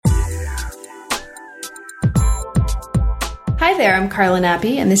Hi there, I'm Carla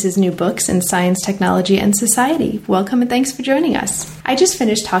Nappi, and this is New Books in Science, Technology, and Society. Welcome and thanks for joining us. I just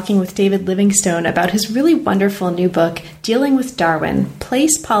finished talking with David Livingstone about his really wonderful new book, Dealing with Darwin,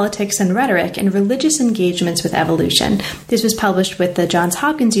 Place, Politics, and Rhetoric in Religious Engagements with Evolution. This was published with the Johns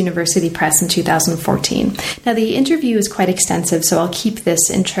Hopkins University Press in 2014. Now, the interview is quite extensive, so I'll keep this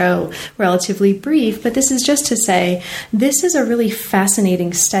intro relatively brief, but this is just to say this is a really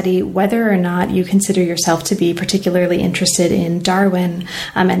fascinating study, whether or not you consider yourself to be particularly interested in Darwin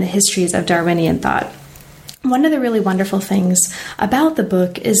and the histories of Darwinian thought. One of the really wonderful things about the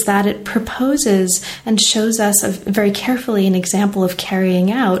book is that it proposes and shows us very carefully an example of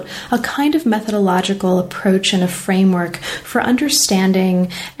carrying out a kind of methodological approach and a framework for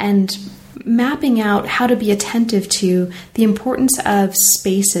understanding and mapping out how to be attentive to the importance of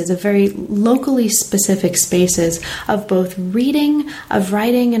spaces, of very locally specific spaces, of both reading, of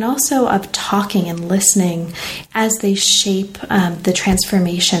writing, and also of talking and listening as they shape the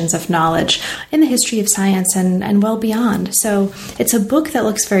transformations of knowledge in the history of science and well beyond. So it's a book that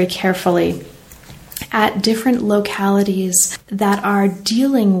looks very carefully at different localities that are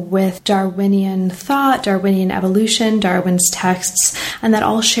dealing with Darwinian thought, Darwinian evolution, Darwin's texts, and that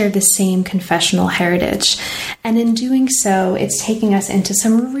all share the same confessional heritage. And in doing so, it's taking us into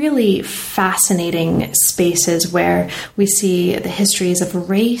some really fascinating spaces where we see the histories of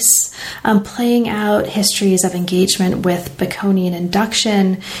race playing out, histories of engagement with Baconian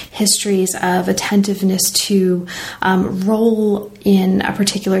induction, histories of attentiveness to role in a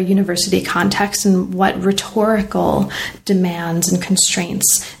particular university context and what rhetorical demands and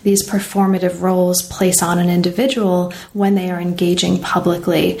constraints these performative roles place on an individual when they are engaging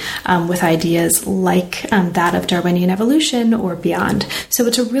publicly with ideas like that of Darwinian evolution or beyond. So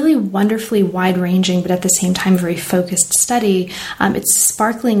it's a really wonderfully wide-ranging, but at the same time very focused study. It's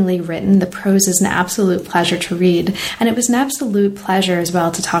sparklingly written. The prose is an absolute pleasure to read, and it was an absolute pleasure as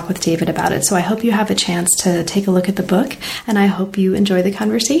well to talk with David about it. So I hope you have a chance to take a look at the book, and I hope you enjoy the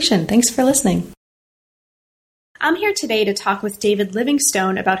conversation. Thanks for listening. I'm here today to talk with David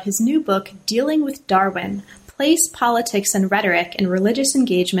Livingstone about his new book, Dealing with Darwin, Place, Politics, and Rhetoric in Religious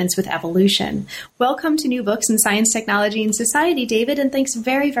Engagements with Evolution. Welcome to New Books in Science, Technology, and Society, David, and thanks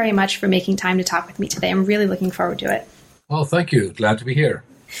very, very much for making time to talk with me today. I'm really looking forward to it. Well, thank you. Glad to be here.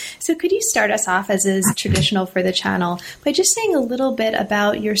 So could you start us off, as is traditional for the channel, by just saying a little bit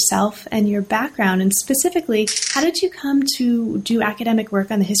about yourself and your background, and specifically, how did you come to do academic work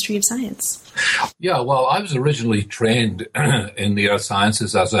on the history of science? Yeah, well, I was originally trained in the earth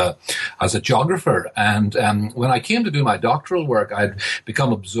sciences as a geographer, and when I came to do my doctoral work, I'd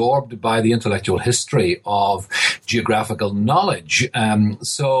become absorbed by the intellectual history of geographical knowledge.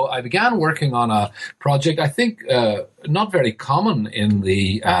 So I began working on a project, I think, not very common in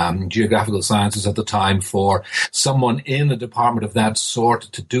the geographical sciences at the time for someone in a department of that sort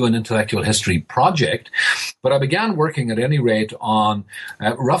to do an intellectual history project. But I began working at any rate on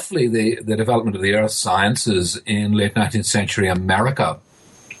roughly the development of the earth sciences in late 19th century America.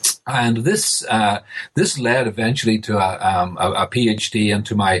 And this led eventually to a PhD and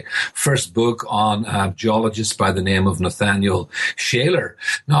to my first book on a geologist by the name of Nathaniel Shaler.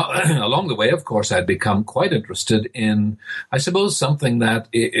 Now, along the way, of course, I'd become quite interested in, I suppose, something that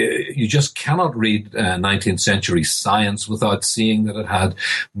you just cannot read 19th century science without seeing that it had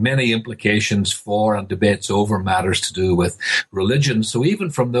many implications for and debates over matters to do with religion. So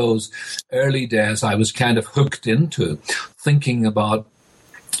even from those early days, I was kind of hooked into thinking about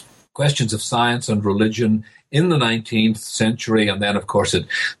questions of science and religion in the 19th century, and then, of course, it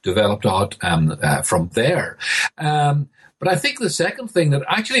developed out from there. But I think the second thing that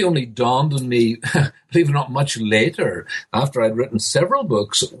actually only dawned on me, believe it or not, much later, after I'd written several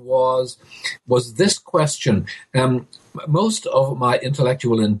books, was this question. Most of my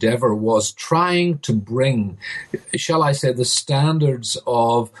intellectual endeavor was trying to bring, shall I say, the standards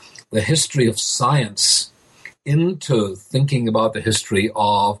of the history of science into thinking about the history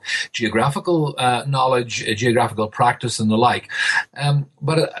of geographical knowledge, geographical practice, and the like.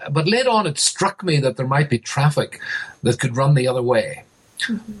 But later on, it struck me that there might be traffic that could run the other way.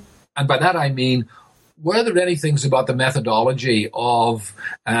 Mm-hmm. And by that I mean, were there any things about the methodology of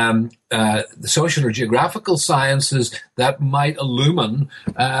the social or geographical sciences that might illumine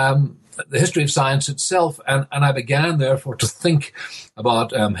the history of science itself? And I began, therefore, to think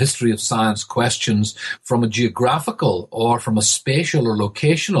about history of science questions from a geographical or from a spatial or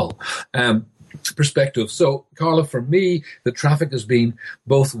locational perspective. So, Carla, for me, the traffic has been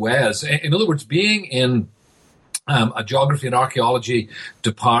both ways. In other words, being in a geography and archaeology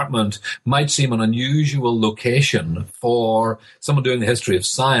department might seem an unusual location for someone doing the history of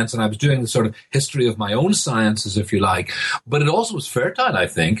science, and I was doing the sort of history of my own sciences, if you like. But it also was fertile, I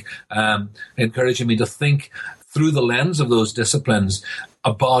think, encouraging me to think through the lens of those disciplines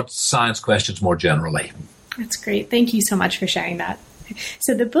about science questions more generally. That's great. Thank you so much for sharing that.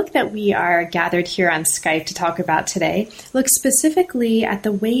 So the book that we are gathered here on Skype to talk about today looks specifically at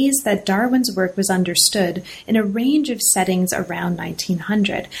the ways that Darwin's work was understood in a range of settings around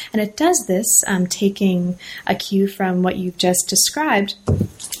 1900. And it does this, taking a cue from what you've just described,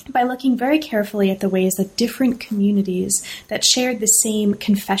 by looking very carefully at the ways that different communities that shared the same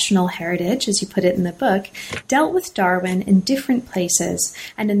confessional heritage, as you put it in the book, dealt with Darwin in different places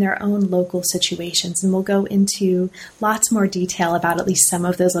and in their own local situations. And we'll go into lots more detail about at least some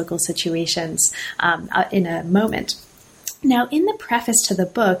of those local situations in a moment. Now, in the preface to the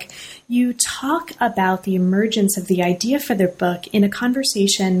book, you talk about the emergence of the idea for the book in a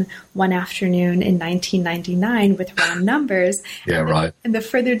conversation one afternoon in 1999 with Ron Numbers. Yeah, right. And the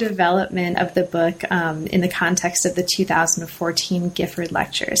further development of the book in the context of the 2014 Gifford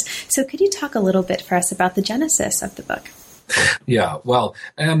Lectures. So could you talk a little bit for us about the genesis of the book? Yeah, well,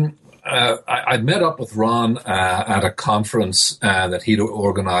 I met up with Ron at a conference that he'd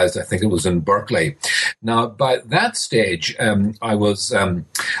organized. I think it was in Berkeley. Now, by that stage, I was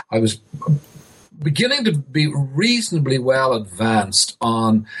beginning to be reasonably well advanced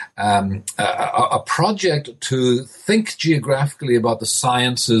on a project to think geographically about the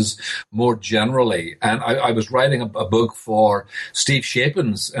sciences more generally. And I was writing a book for Steve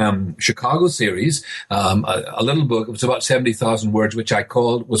Chapin's Chicago series, a little book. It was about 70,000 words, which I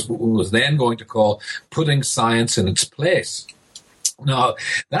called was then going to call Putting Science in Its Place. Now,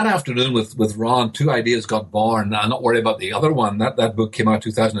 that afternoon with Ron, two ideas got born. I'm not worried about the other one. That book came out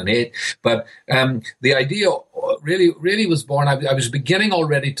 2008. But the idea really was born. I was beginning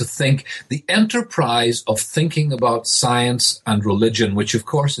already to think the enterprise of thinking about science and religion, which of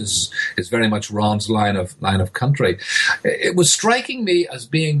course is very much Ron's line of country. It was striking me as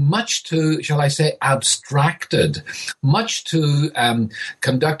being much too, shall I say, abstracted, much too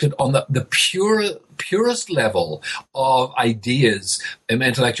conducted on the purest level of ideas in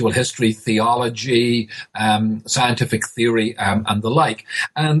intellectual history, theology, scientific theory, and the like.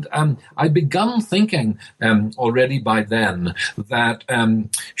 And I'd begun thinking already by then that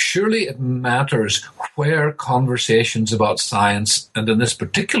surely it matters where conversations about science, and in this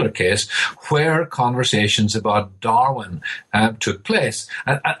particular case, where conversations about Darwin took place.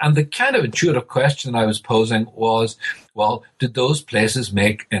 And the kind of intuitive question I was posing was, well, did those places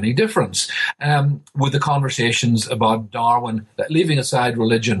make any difference? Would the conversations about Darwin, leaving aside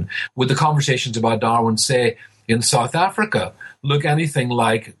religion, would the conversations about Darwin, say, in South Africa, look anything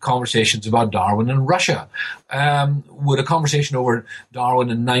like conversations about Darwin in Russia? Would a conversation over Darwin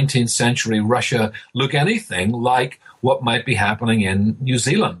in 19th century Russia look anything like what might be happening in New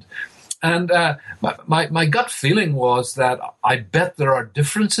Zealand? And my gut feeling was that I bet there are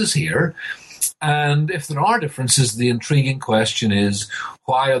differences here. And if there are differences, the intriguing question is,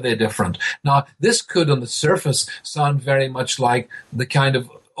 why are they different? Now, this could, on the surface, sound very much like the kind of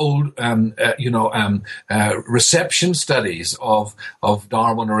old, reception studies of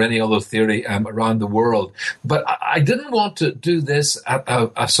Darwin or any other theory around the world. But I didn't want to do this at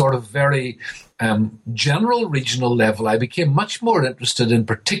a sort of very general regional level. I became much more interested in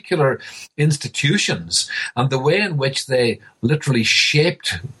particular institutions and the way in which they literally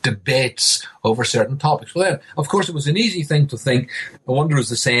shaped debates over certain topics. Well, then, of course, it was an easy thing to think, I wonder is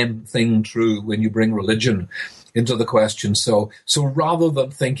the same thing true when you bring religion into the question. So rather than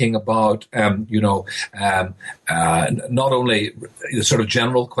thinking about, not only the sort of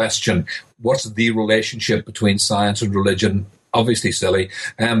general question, what's the relationship between science and religion, obviously silly,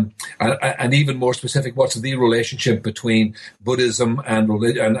 and even more specific, what's the relationship between Buddhism and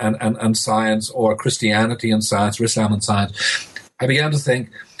religion and science, or Christianity and science, or Islam and science? I began to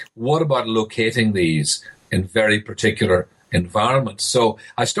think, what about locating these in very particular environments? So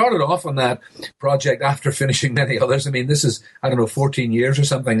I started off on that project after finishing many others. I mean, this is, 14 years or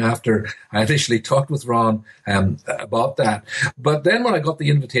something after I initially talked with Ron about that. But then when I got the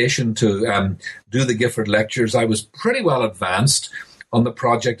invitation to do the Gifford Lectures, I was pretty well advanced on the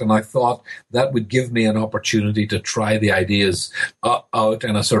project, and I thought that would give me an opportunity to try the ideas out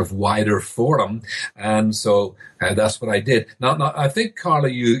in a sort of wider forum. And so that's what I did. Now I think, Carla,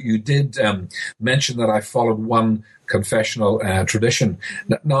 you did mention that I followed one confessional tradition.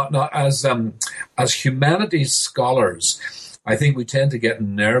 Now, as humanities scholars, I think we tend to get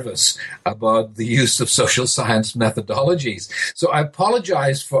nervous about the use of social science methodologies. So I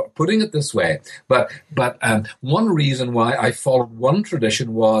apologize for putting it this way, but one reason why I followed one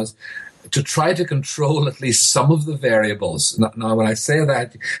tradition was to try to control at least some of the variables. Now, when I say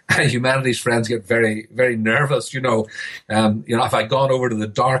that, humanities friends get very, very nervous. If I'd gone over to the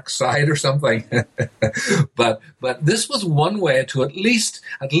dark side or something. but this was one way to at least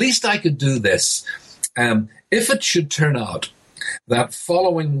I could do this. If it should turn out that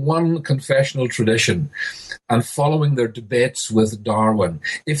following one confessional tradition and following their debates with Darwin,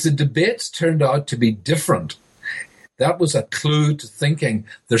 if the debates turned out to be different, that was a clue to thinking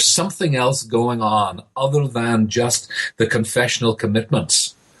there's something else going on other than just the confessional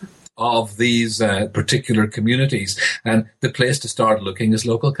commitments of these particular communities. And the place to start looking is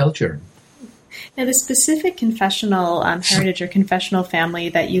local culture. Now, the specific confessional heritage or confessional family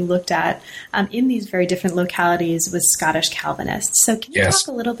that you looked at in these very different localities was Scottish Calvinists. So can you talk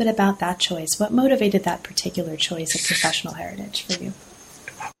a little bit about that choice? What motivated that particular choice of professional heritage for you?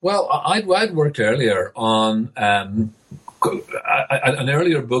 Well, I'd worked earlier on an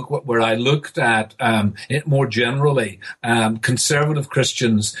earlier book where I looked at it more generally, conservative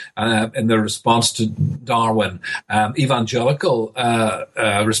Christians in their response to Darwin, evangelical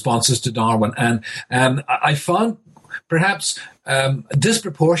responses to Darwin, and I found perhaps a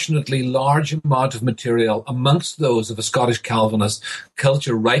disproportionately large amount of material amongst those of a Scottish Calvinist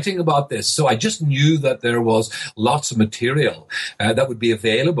culture writing about this. So I just knew that there was lots of material that would be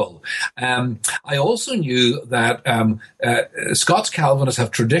available. I also knew that Scots Calvinists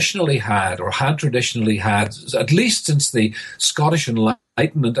have traditionally had, at least since the Scottish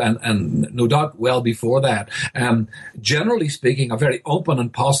Enlightenment and no doubt well before that, generally speaking, a very open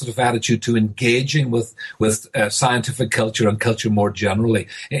and positive attitude to engaging with scientific culture and culture more generally.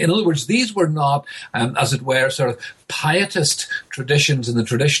 In other words, these were not, as it were, sort of pietist traditions in the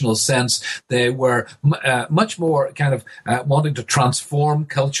traditional sense. They were much more kind of wanting to transform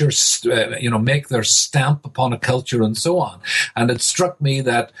culture, make their stamp upon a culture and so on. And it struck me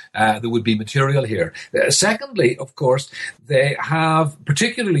that there would be material here. Secondly, of course, they have,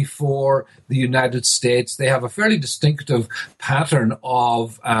 particularly for the United States, they have a fairly distinctive pattern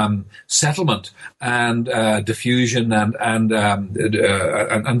of settlement and diffusion and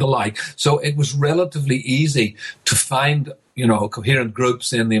the like. So it was relatively easy to find coherent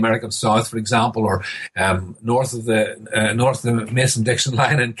groups in the American South, for example, or north of the Mason-Dixon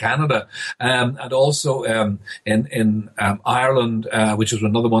line in Canada, and also in Ireland, which was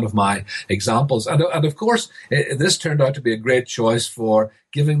another one of my examples. And of course, this turned out to be a great choice for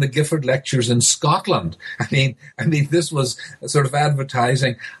giving the Gifford Lectures in Scotland. I mean, this was sort of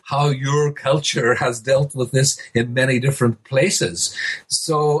advertising how your culture has dealt with this in many different places.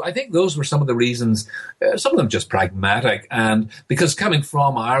 So I think those were some of the reasons, some of them just pragmatic. And because coming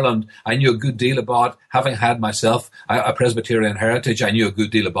from Ireland, I knew a good deal about, having had myself a Presbyterian heritage, I knew a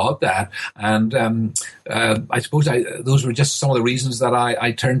good deal about that. And I suppose those were just some of the reasons that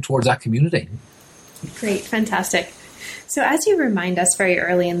I turned towards that community. Great, fantastic. So as you remind us very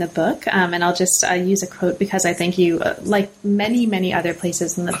early in the book, and I'll just use a quote because I think you, like many, many other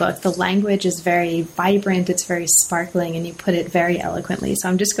places in the book, the language is very vibrant, it's very sparkling, and you put it very eloquently. So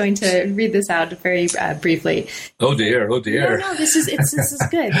I'm just going to read this out very briefly. Oh dear. No, this is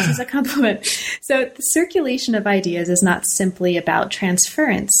good. This is a compliment. So the circulation of ideas is not simply about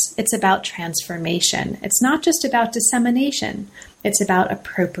transference. It's about transformation. It's not just about dissemination. It's about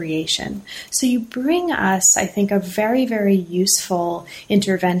appropriation. So you bring us, I think, a very, very useful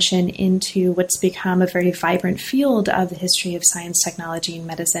intervention into what's become a very vibrant field of the history of science, technology, and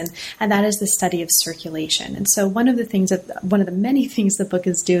medicine, and that is the study of circulation. And so one of the many things the book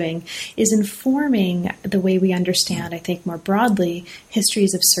is doing is informing the way we understand, I think, more broadly,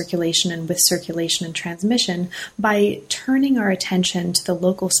 histories of circulation and with circulation and transmission by turning our attention to the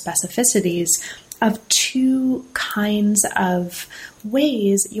local specificities of two kinds of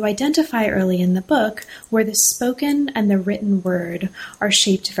ways you identify early in the book where the spoken and the written word are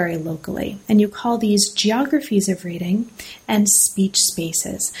shaped very locally. And you call these geographies of reading and speech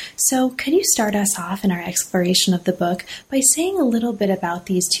spaces. So could you start us off in our exploration of the book by saying a little bit about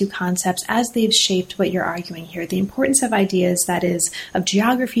these two concepts as they've shaped what you're arguing here, the importance of ideas, that is, of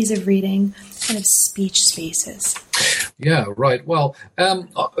geographies of reading and of speech spaces? Yeah, right. Well,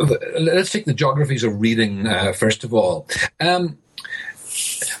 let's take the geographies of reading first of all.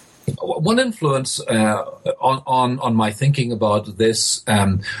 One influence on my thinking about this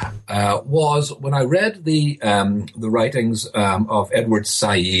was when I read the writings of Edward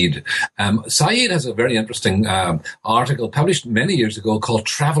Said. Said has a very interesting article published many years ago called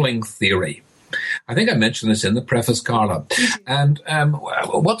Traveling Theory. I think I mentioned this in the preface, Carla. And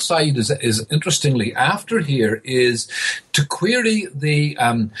what Said is interestingly after here is to query the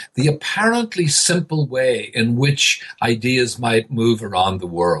apparently simple way in which ideas might move around the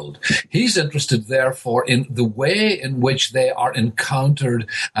world. He's interested, therefore, in the way in which they are encountered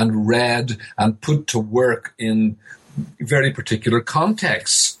and read and put to work in very particular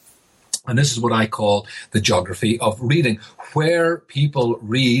contexts. And this is what I call the geography of reading, where people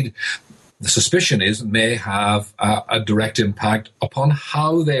read. The suspicion is may have a direct impact upon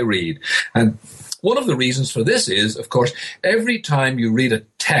how they read. And one of the reasons for this is, of course, every time you read a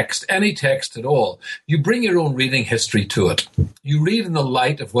text, any text at all, you bring your own reading history to it. You read in the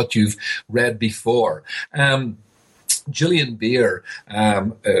light of what you've read before. Gillian Beer,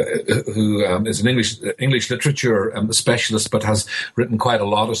 who is an English literature specialist, but has written quite a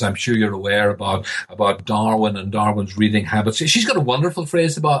lot, as I'm sure you're aware, about Darwin and Darwin's reading habits. She's got a wonderful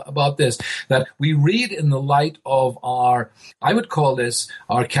phrase about this, that we read in the light of our, I would call this,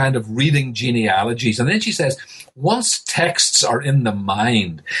 our kind of reading genealogies. And then she says, once texts are in the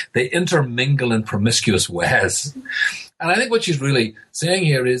mind, they intermingle in promiscuous ways. And I think what she's really saying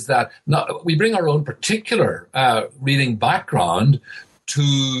here is that we bring our own particular reading background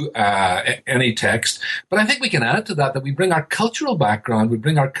to any text, but I think we can add to that we bring our cultural background, we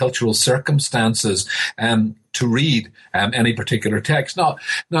bring our cultural circumstances to read any particular text. Now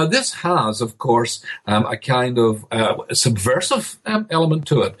this has, of course, a kind of subversive element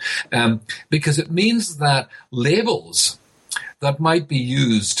to it, because it means that labels that might be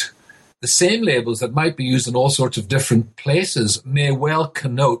used, the same labels that might be used in all sorts of different places, may well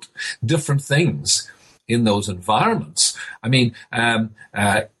connote different things in those environments. I mean,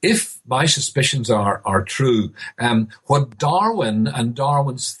 if my suspicions are true, what Darwin and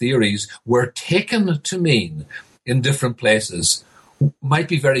Darwin's theories were taken to mean in different places might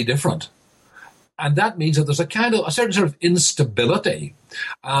be very different. And that means that there's a certain sort of instability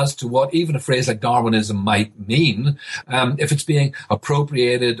as to what even a phrase like Darwinism might mean, if it's being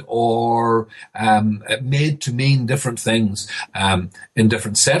appropriated or made to mean different things in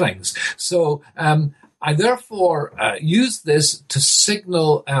different settings. So I therefore use this to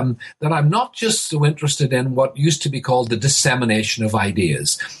signal that I'm not just so interested in what used to be called the dissemination of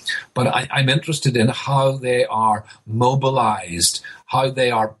ideas, but I'm interested in how they are mobilized, how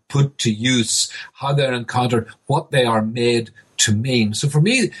they are put to use, how they're encountered, what they are made to mean. So for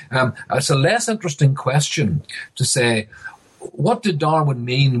me, it's a less interesting question to say, what did Darwin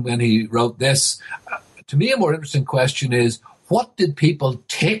mean when he wrote this? To me, a more interesting question is, what did people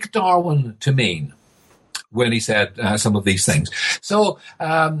take Darwin to mean when he said some of these things? So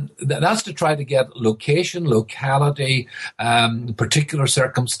that's to try to get location, locality, particular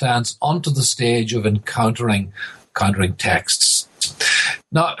circumstance onto the stage of encountering texts.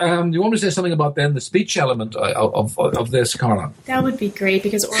 Now, do you want me to say something about then the speech element of this, Carla? That would be great,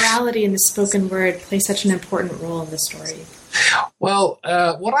 because orality and the spoken word play such an important role in the story. Well,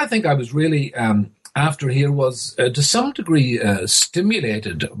 what I think I was really after here was to some degree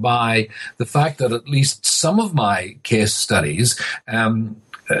stimulated by the fact that at least some of my case studies,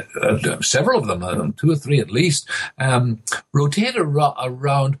 several of them, 2 or 3 at least, rotate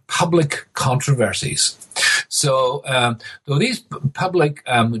around public controversies. So these public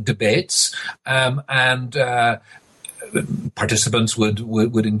debates and participants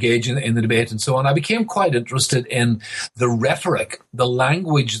would engage in the debate and so on, I became quite interested in the rhetoric, the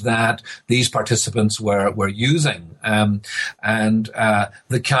language that these participants were using, and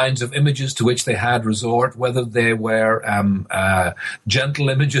the kinds of images to which they had resort, whether they were gentle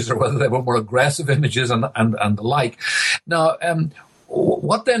images or whether they were more aggressive images and the like. Now,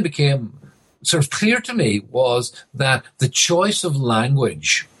 what then became sort of clear to me was that the choice of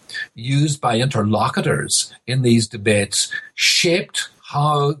language used by interlocutors in these debates shaped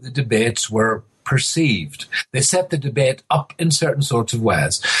how the debates were perceived. They set the debate up in certain sorts of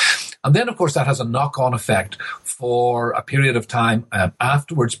ways. And then, of course, that has a knock-on effect for a period of time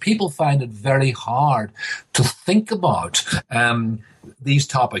afterwards. People find it very hard to think about these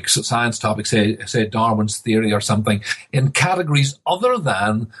topics, science topics, say Darwin's theory or something, in categories other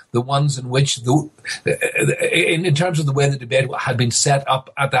than the ones in which, in terms of the way the debate had been set up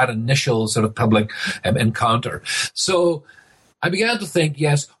at that initial sort of public encounter. So I began to think,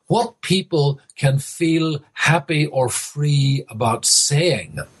 yes, what people can feel happy or free about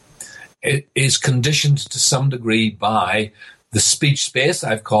saying is conditioned to some degree by the speech space,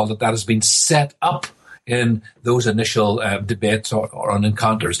 I've called it, that has been set up in those initial debates or on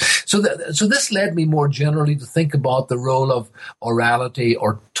encounters. So this led me more generally to think about the role of orality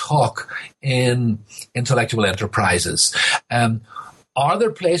or talk in intellectual enterprises. Are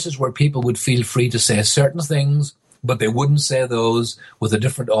there places where people would feel free to say certain things, but they wouldn't say those with a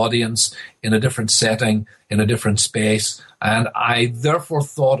different audience, in a different setting, in a different space? And I therefore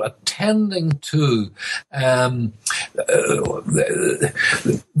thought attending to the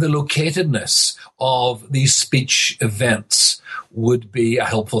locatedness of these speech events would be a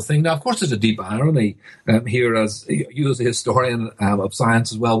helpful thing. Now, of course, there's a deep irony here, as you as a historian of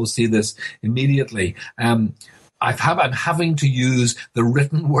science as well will see this immediately. I'm having to use the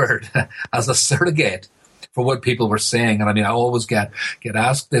written word as a surrogate for what people were saying. And I mean, I always get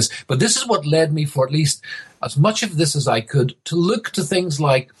asked this, but this is what led me, for at least as much of this as I could, to look to things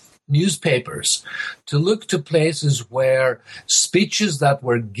like newspapers, to look to places where speeches that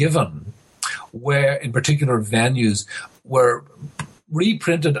were given, where in particular venues were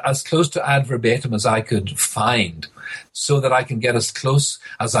reprinted as close to ad verbatim as I could find, so that I can get as close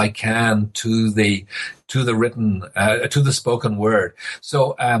as I can to the written, to the spoken word.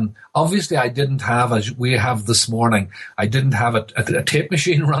 So obviously I didn't have, as we have this morning, I didn't have a tape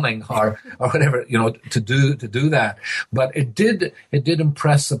machine running or whatever, to do that. But it did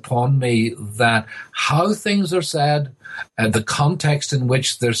impress upon me that how things are said, the context in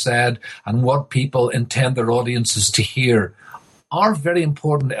which they're said, and what people intend their audiences to hear are very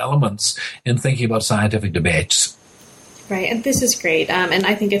important elements in thinking about scientific debates. Right, and this is great, and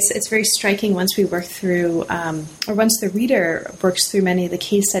I think it's very striking once we work through, or once the reader works through many of the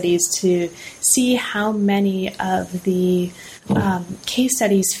case studies, to see how many of the case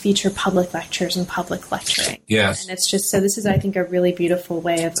studies feature public lectures and public lecturing. Yes, and it's just so. This is, I think, a really beautiful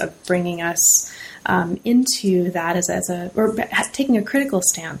way of bringing us into that or taking a critical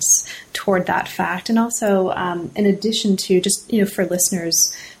stance toward that fact, and also in addition to just for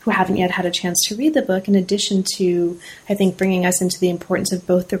listeners who haven't yet had a chance to read the book, in addition to, I think, bringing us into the importance of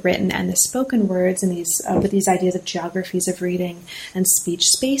both the written and the spoken words and with these ideas of geographies of reading and speech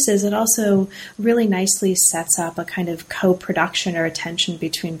spaces, it also really nicely sets up a kind of co-production or attention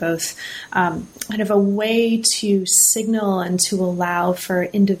between both kind of a way to signal and to allow for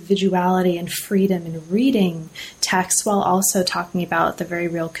individuality and freedom in reading text, while also talking about the very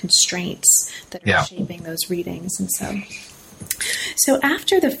real constraints that are shaping those readings. And so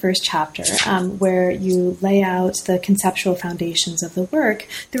after the first chapter, where you lay out the conceptual foundations of the work,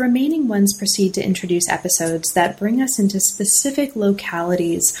 the remaining ones proceed to introduce episodes that bring us into specific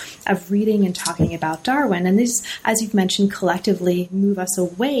localities of reading and talking about Darwin. And these, as you've mentioned, collectively move us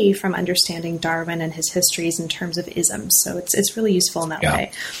away from understanding Darwin and his histories in terms of isms. So it's really useful in that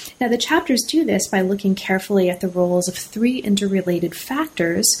way. Now, the chapters do this by looking carefully at the roles of three interrelated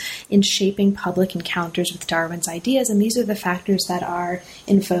factors in shaping public encounters with Darwin's ideas. And these are the factors that are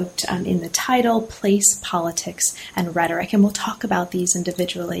invoked in the title: place, politics, and rhetoric. And we'll talk about these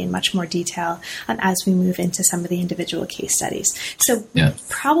individually in much more detail as we move into some of the individual case studies. So we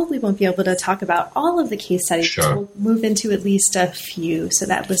probably won't be able to talk about all of the case studies. Sure. We'll move into at least a few so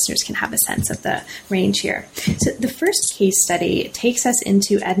that listeners can have a sense of the range here. So the first case study takes us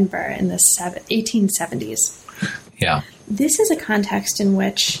into Edinburgh in the 1870s. Yeah. This is a context in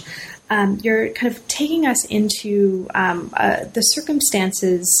which you're kind of taking us into the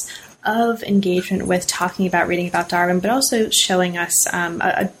circumstances of engagement with talking about reading about Darwin, but also showing us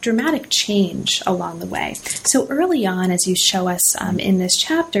a dramatic change along the way. So early on, as you show us in this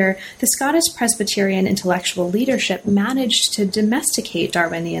chapter, the Scottish Presbyterian intellectual leadership managed to domesticate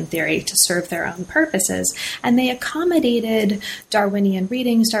Darwinian theory to serve their own purposes, and they accommodated Darwinian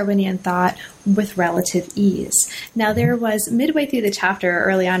readings, Darwinian thought, with relative ease. Now, there was, midway through the chapter,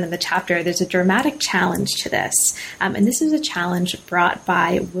 early on in the chapter, there's a dramatic challenge to this. And this is a challenge brought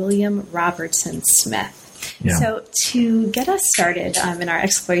by William Robertson Smith. Yeah. So to get us started in our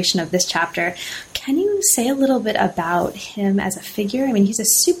exploration of this chapter, can you say a little bit about him as a figure? I mean, he's a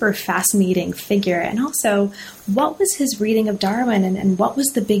super fascinating figure. And also, what was his reading of Darwin, and what was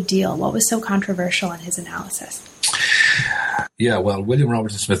the big deal? What was so controversial in his analysis? Yeah, well, William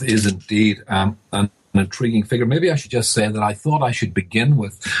Robertson Smith is indeed an intriguing figure. Maybe I should just say that I thought I should begin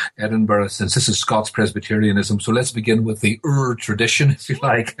with Edinburgh, since this is Scots Presbyterianism. So let's begin with the tradition, if you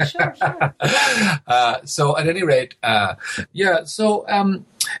like. Sure. So at any rate, the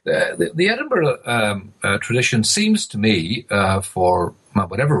Edinburgh tradition seems to me, for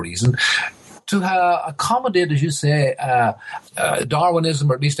whatever reason, to accommodate, as you say,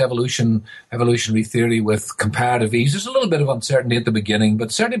 Darwinism, or at least evolutionary theory with comparative ease. There's a little bit of uncertainty at the beginning,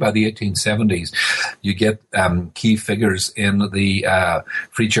 but certainly by the 1870s, you get key figures in the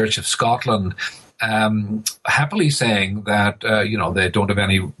Free Church of Scotland happily saying that they don't have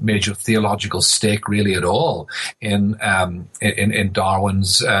any major theological stake really at all in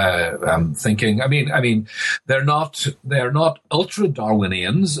Darwin's thinking. I mean, they're not ultra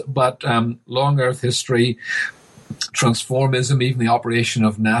Darwinians, but long Earth history, transformism, even the operation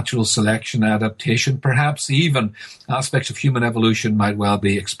of natural selection, adaptation, perhaps even aspects of human evolution might well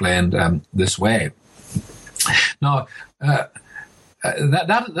be explained this way. Now,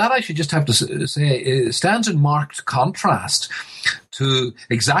 that I should just have to say stands in marked contrast to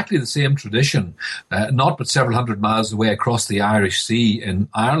exactly the same tradition, not but several hundred miles away across the Irish Sea in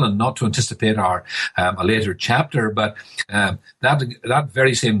Ireland, not to anticipate a later chapter, but that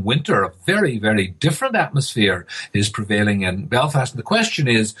very same winter, a very, very different atmosphere is prevailing in Belfast. And the question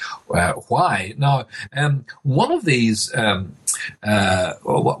is, why? Now, one of the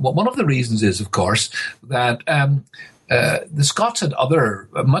reasons is, of course, that the Scots had other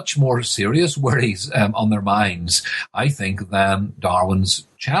much more serious worries on their minds, I think, than Darwin's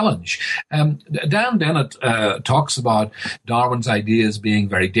challenge. Dan Dennett talks about Darwin's ideas being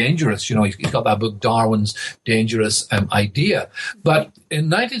very dangerous. He's got that book, Darwin's Dangerous Idea. But in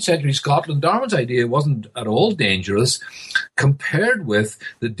 19th century Scotland, Darwin's idea wasn't at all dangerous compared with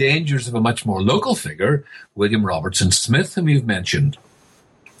the dangers of a much more local figure, William Robertson Smith, whom you've mentioned.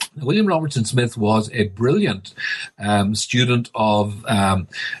 William Robertson Smith was a brilliant student of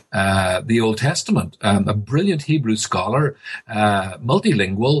the Old Testament, a brilliant Hebrew scholar,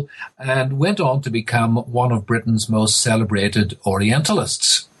 multilingual, and went on to become one of Britain's most celebrated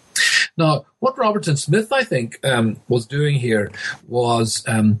Orientalists. Now, what Robertson Smith, I think, was doing here was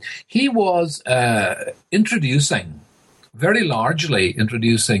he was very largely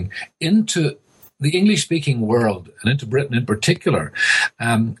introducing into the English-speaking world, and into Britain in particular,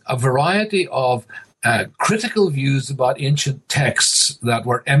 a variety of critical views about ancient texts that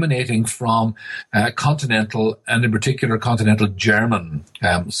were emanating from continental, and in particular continental German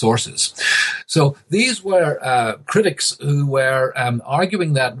sources. So these were critics who were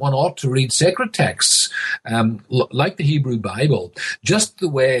arguing that one ought to read sacred texts like the Hebrew Bible, just the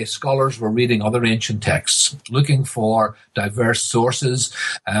way scholars were reading other ancient texts, looking for diverse sources,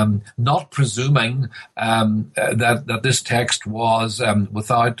 not presuming that this text was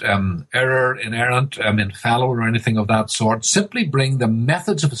without error, inerrant, infallible, or anything of that sort. Simply bring the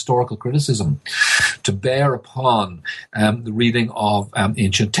methods of historical criticism to bear upon the reading of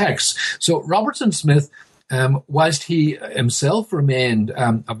ancient texts. So Robertson Smith, whilst he himself remained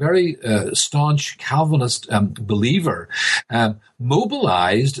a very staunch Calvinist believer,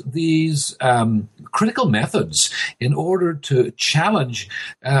 mobilized these critical methods in order to challenge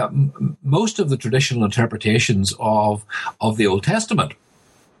most of the traditional interpretations of the Old Testament.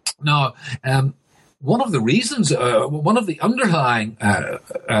 Now, one of the reasons, one of the underlying,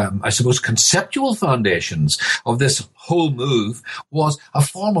 I suppose, conceptual foundations of this whole move was a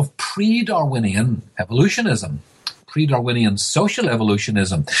form of pre-Darwinian evolutionism, pre-Darwinian social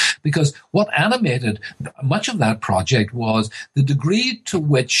evolutionism, because what animated much of that project was the degree to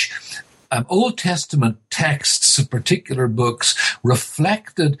which Old Testament texts of particular books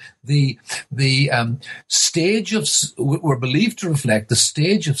reflected the stage of, were believed to reflect the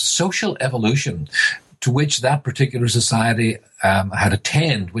stage of social evolution to which that particular society had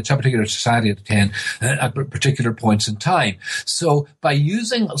attained, at particular points in time. So by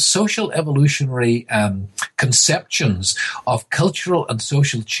using social evolutionary conceptions of cultural and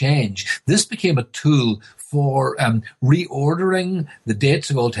social change, this became a tool for reordering the dates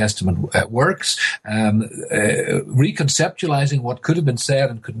of Old Testament works, reconceptualizing what could have been said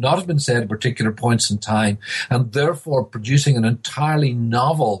and could not have been said at particular points in time, and therefore producing an entirely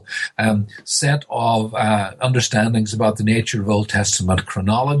novel set of understandings about the nature of Old Testament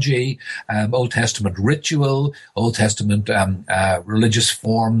chronology, Old Testament ritual, Old Testament religious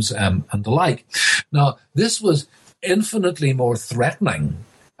forms, and the like. Now, this was infinitely more threatening,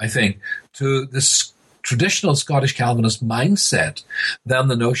 I think, to this traditional Scottish Calvinist mindset than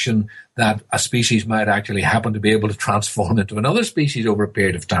the notion that a species might actually happen to be able to transform into another species over a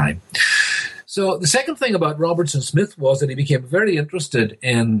period of time. So the second thing about Robertson Smith was that he became very interested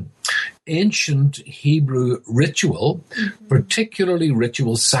in ancient Hebrew ritual, particularly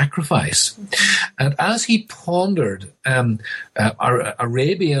ritual sacrifice. And as he pondered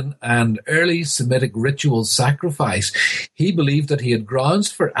Arabian and early Semitic ritual sacrifice, he believed that he had grounds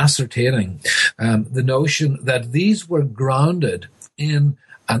for ascertaining the notion that these were grounded in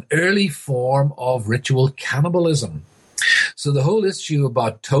an early form of ritual cannibalism. So the whole issue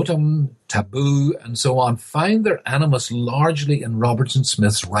about totem, taboo, and so on find their animus largely in Robertson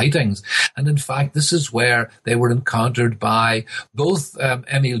Smith's writings. And in fact, this is where they were encountered by both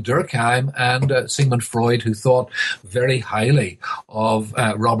Emil Durkheim and Sigmund Freud, who thought very highly of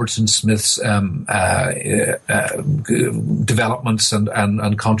Robertson Smith's developments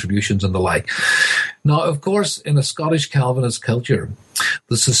and contributions and the like. Now, of course, in a Scottish Calvinist culture,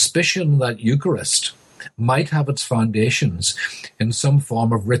 the suspicion that Eucharist might have its foundations in some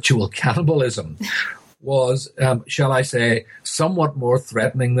form of ritual cannibalism was, shall I say, somewhat more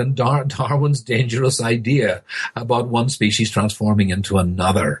threatening than Darwin's dangerous idea about one species transforming into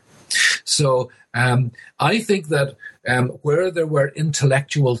another. So I think that where there were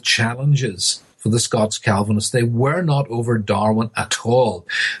intellectual challenges for the Scots Calvinists, they were not over Darwin at all.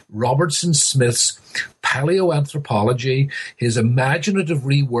 Robertson Smith's paleoanthropology, his imaginative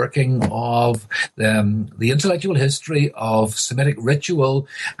reworking of the intellectual history of Semitic ritual,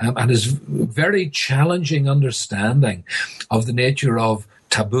 and his very challenging understanding of the nature of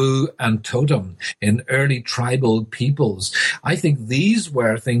taboo and totem in early tribal peoples. I think these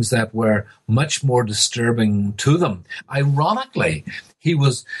were things that were much more disturbing to them. Ironically, he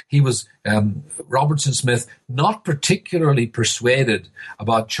was Robertson Smith not particularly persuaded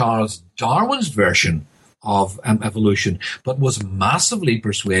about Charles Darwin's version of evolution, but was massively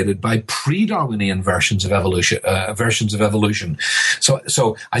persuaded by pre-Darwinian versions of evolution.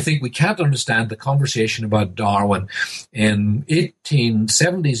 So I think we can't understand the conversation about Darwin in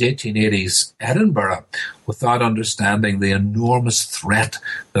 1870s, 1880s Edinburgh without understanding the enormous threat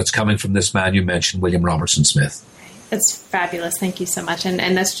that's coming from this man you mentioned, William Robertson Smith. That's fabulous. Thank you so much. And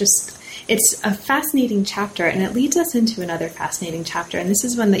that's just, it's a fascinating chapter, and it leads us into another fascinating chapter. And this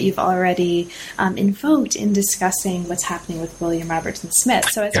is one that you've already invoked in discussing what's happening with William Robertson Smith.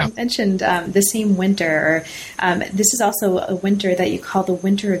 So as I mentioned, the same winter, this is also a winter that you call the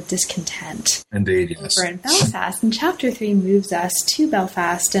Winter of Discontent. Indeed, yes. Over in Belfast. And Chapter 3 moves us to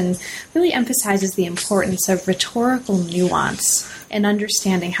Belfast and really emphasizes the importance of rhetorical nuance and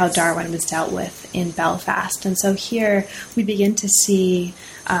understanding how Darwin was dealt with in Belfast. And so here we begin to see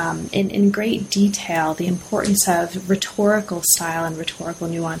in great detail the importance of rhetorical style and rhetorical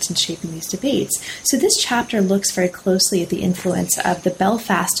nuance in shaping these debates. So this chapter looks very closely at the influence of the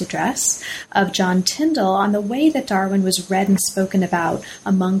Belfast Address of John Tyndall on the way that Darwin was read and spoken about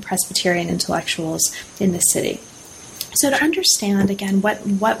among Presbyterian intellectuals in the city. So to understand, again,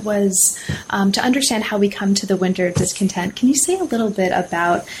 what was, to understand how we come to the Winter of Discontent, can you say a little bit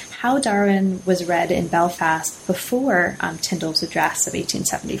about how Darwin was read in Belfast before Tyndall's address of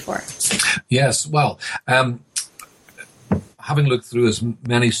 1874? Yes, well, having looked through as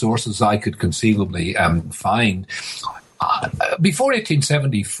many sources as I could conceivably find, before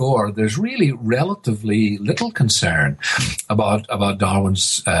 1874, there's really relatively little concern about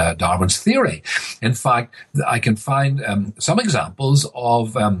Darwin's theory. In fact, I can find some examples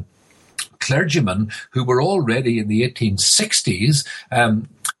of clergymen who were already in the 1860s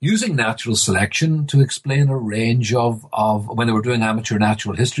using natural selection to explain a range of when they were doing amateur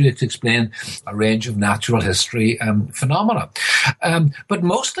natural history, to explain a range of natural history phenomena. But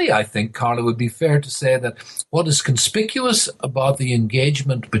mostly, I think, Carla, it would be fair to say that what is conspicuous about the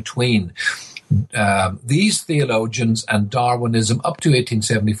engagement between these theologians and Darwinism up to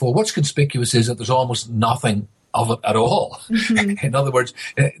 1874, what's conspicuous is that there's almost nothing of it at all. Mm-hmm. In other words,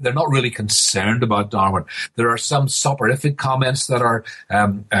 they're not really concerned about Darwin. There are some soporific comments that are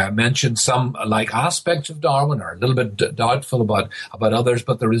mentioned. Some like aspects of Darwin are a little bit doubtful about others,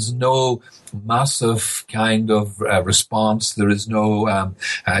 but there is no massive kind of response. There is no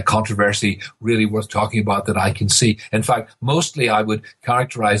controversy really worth talking about that I can see. In fact, mostly I would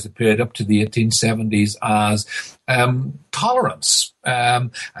characterize the period up to the 1870s as tolerance,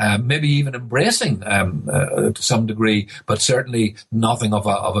 maybe even embracing to some degree, but certainly nothing of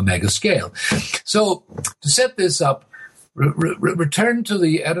a mega scale. So to set this up, return to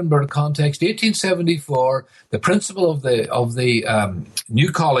the Edinburgh context. 1874, the principal of the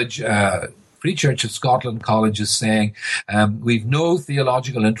New College, Free Church of Scotland College, is saying we've no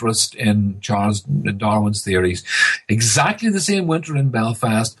theological interest in Charles Darwin's theories. Exactly the same winter in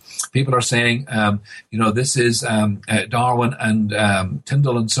Belfast, people are saying, this is Darwin and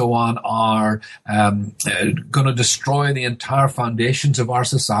Tyndall and so on are going to destroy the entire foundations of our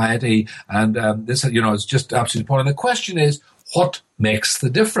society, and this, is just absolutely point. And the question is, what makes the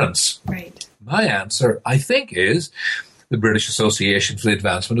difference? Right. My answer, I think, is the British Association for the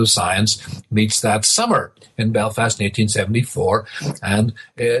Advancement of Science meets that summer in Belfast in 1874, and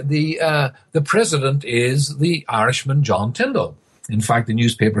the president is the Irishman John Tyndall. In fact, the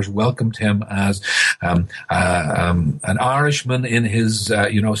newspapers welcomed him as an Irishman in his,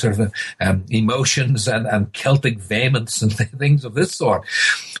 sort of emotions and Celtic vehemence and things of this sort.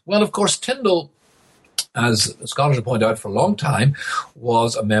 Well, of course, Tyndall, as scholars have pointed out for a long time,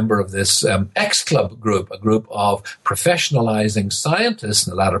 was a member of this X-Club group, a group of professionalizing scientists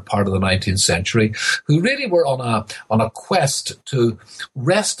in the latter part of the 19th century who really were on a quest to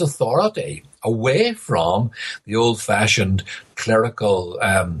wrest authority away from the old-fashioned clerical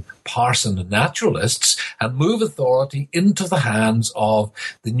parson naturalists and move authority into the hands of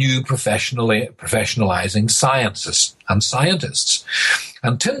the new professionalizing scientists.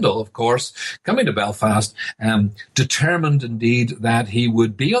 And Tyndall, of course, coming to Belfast, determined indeed that he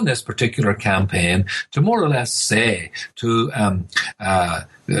would be on this particular campaign to more or less say to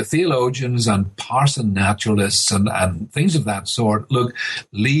theologians and parson naturalists and things of that sort, look,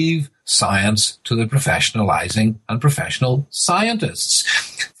 leave science to the professionalizing and professional scientists.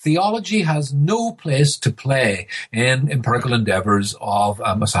 Theology has no place to play in empirical endeavors of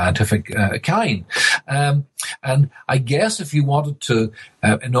a scientific kind. And I guess if you wanted to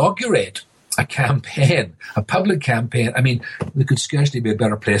inaugurate a campaign, a public campaign, I mean, there could scarcely be a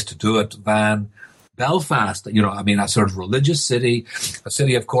better place to do it than Belfast, a sort of religious city, a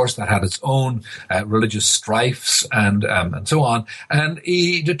city, of course, that had its own religious strifes and so on. And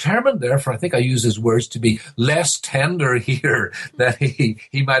he determined, therefore, I think I use his words, to be less tender here than he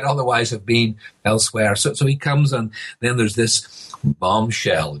might otherwise have been elsewhere. So he comes, and then there's this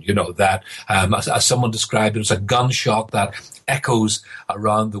bombshell, that, as someone described it, as a gunshot that echoes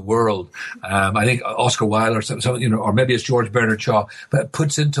around the world. I think Oscar Wilde or maybe it's George Bernard Shaw, but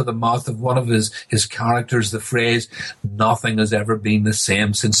puts into the mouth of one of his characters the phrase, "Nothing has ever been the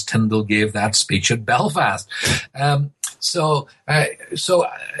same since Tyndall gave that speech at Belfast." So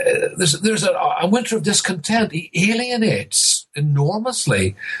there's a winter of discontent. He alienates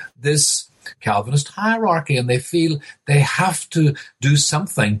enormously this Calvinist hierarchy, and they feel they have to do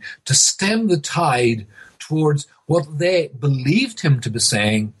something to stem the tide towards what they believed him to be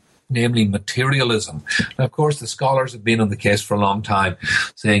saying, namely materialism. Now, of course, the scholars have been on the case for a long time,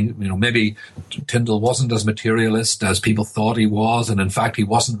 saying, maybe Tyndall wasn't as materialist as people thought he was, and in fact, he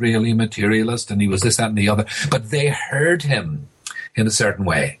wasn't really a materialist, and he was this, that, and the other. But they heard him in a certain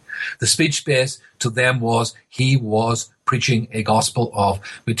way. The speech space to them was he was preaching a gospel of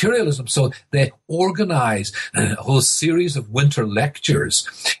materialism. So they organize a whole series of winter lectures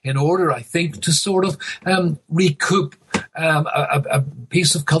in order, I think, to sort of recoup a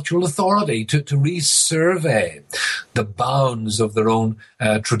piece of cultural authority, to resurvey the bounds of their own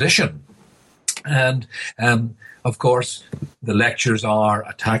tradition. And of course, the lectures are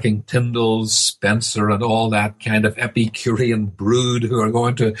attacking Tyndall, Spencer, and all that kind of Epicurean brood who are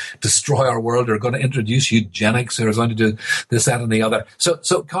going to destroy our world, are going to introduce eugenics, who are going to do this, that, and the other.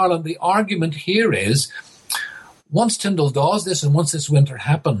 So Carlin, the argument here is, once Tyndall does this and once this winter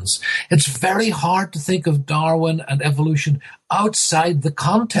happens, it's very hard to think of Darwin and evolution outside the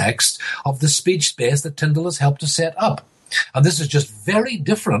context of the speech space that Tyndall has helped to set up. And this is just very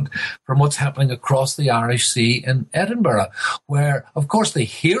different from what's happening across the Irish Sea in Edinburgh, where, of course, they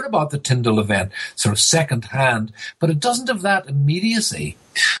hear about the Tyndall event sort of second-hand, but it doesn't have that immediacy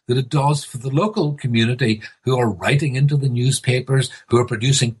that it does for the local community who are writing into the newspapers, who are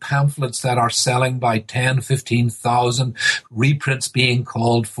producing pamphlets that are selling by 10, 15,000, reprints being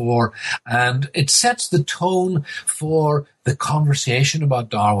called for. And it sets the tone for the conversation about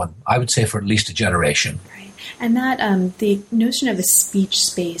Darwin, I would say, for at least a generation. And that the notion of a speech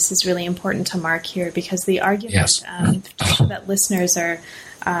space is really important to mark here, because the argument that listeners are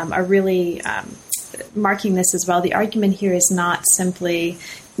really marking this as well. The argument here is not simply,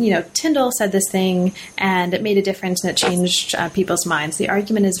 Tyndall said this thing and it made a difference and it changed people's minds. The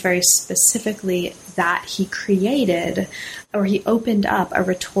argument is very specifically that he created, or he opened up, a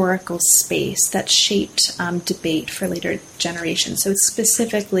rhetorical space that shaped debate for later generations. So it's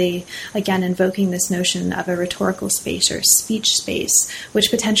specifically, again, invoking this notion of a rhetorical space or speech space,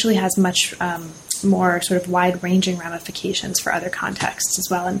 which potentially has much more sort of wide-ranging ramifications for other contexts as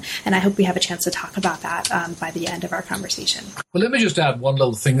well. And I hope we have a chance to talk about that by the end of our conversation. Well, let me just add one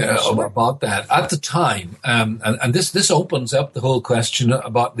little thing about that. At the time, and this opens up the whole question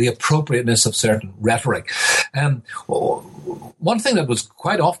about the appropriateness of certain rhetoric. One thing that was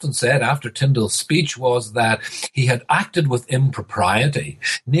quite often said after Tyndall's speech was that he had acted with impropriety,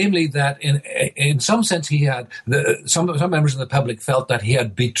 namely that in some sense he had, some members of the public felt that he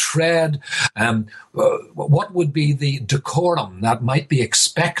had betrayed what would be the decorum that might be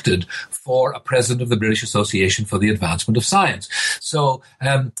expected for a president of the British Association for the Advancement of Science. So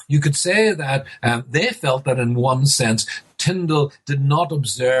you could say that they felt that in one sense Tyndall did not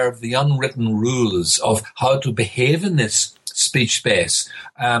observe the unwritten rules of how to behave in this speech space,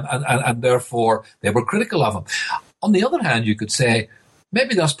 and therefore they were critical of him. On the other hand, you could say,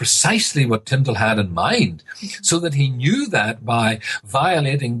 maybe that's precisely what Tyndall had in mind, so that he knew that by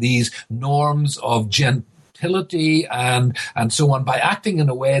violating these norms of gentility and so on, by acting in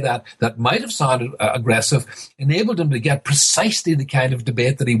a way that might have sounded aggressive, enabled him to get precisely the kind of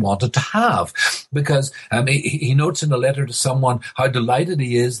debate that he wanted to have. Because he notes in a letter to someone how delighted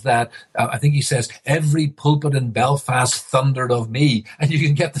he is that, I think he says, every pulpit in Belfast thundered of me. And you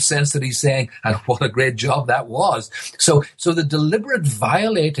can get the sense that he's saying, and what a great job that was. So the deliberate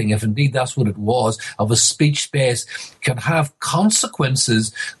violating, if indeed that's what it was, of a speech space can have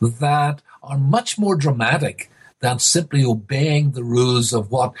consequences that are much more dramatic than simply obeying the rules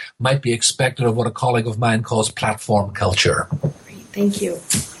of what might be expected of what a colleague of mine calls platform culture. Great, thank you.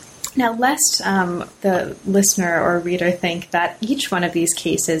 Now, lest the listener or reader think that each one of these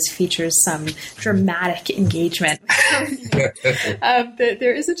cases features some dramatic engagement,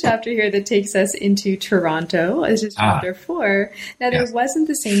 there is a chapter here that takes us into Toronto. This is chapter 4. Now, there wasn't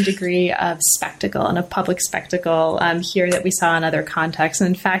the same degree of spectacle and of public spectacle here that we saw in other contexts.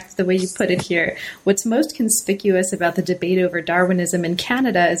 And in fact, the way you put it here, what's most conspicuous about the debate over Darwinism in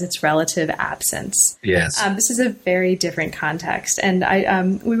Canada is its relative absence. Yes. This is a very different context. And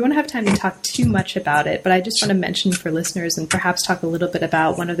we won't have time to talk too much about it, but I just want to mention for listeners and perhaps talk a little bit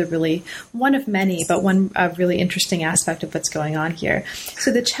about one of many, but one really interesting aspect of what's going on here.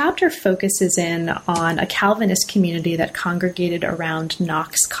 So the chapter focuses in on a Calvinist community that congregated around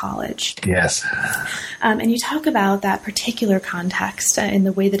Knox College. Yes. And you talk about that particular context in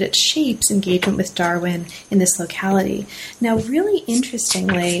the way that it shapes engagement with Darwin in this locality. Now, really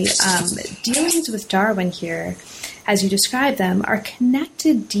interestingly, dealings with Darwin here, as you describe them, are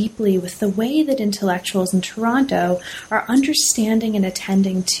connected deeply with the way that intellectuals in Toronto are understanding and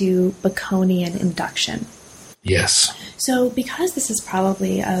attending to Baconian induction. Yes. So because this is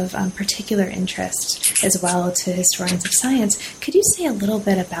probably of particular interest as well to historians of science, could you say a little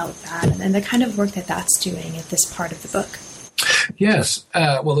bit about that and the kind of work that that's doing at this part of the book? Yes.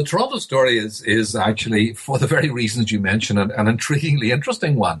 Well, the Toronto story is actually, for the very reasons you mentioned, an intriguingly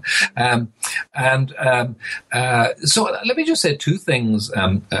interesting one. So let me just say two things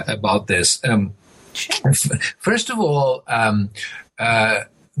about this. Sure. First of all,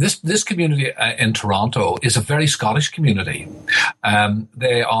 This community in Toronto is a very Scottish community.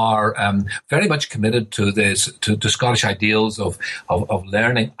 They are very much committed to to Scottish ideals of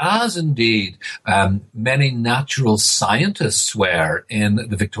learning, as indeed many natural scientists were in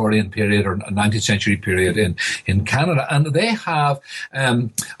the Victorian period or 19th century period in Canada. And they have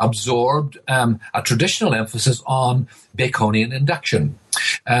absorbed a traditional emphasis on Baconian induction.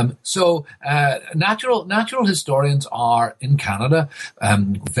 So natural historians are in Canada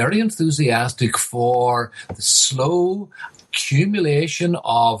very enthusiastic for the slow accumulation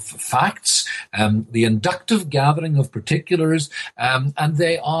of facts, the inductive gathering of particulars, and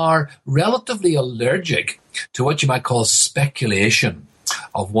they are relatively allergic to what you might call speculation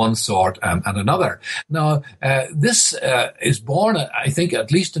of one sort and another. Now, this is born, I think,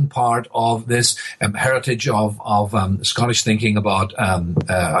 at least in part of this heritage of Scottish thinking about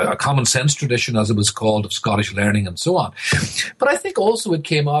a common sense tradition, as it was called, of Scottish learning and so on. But I think also it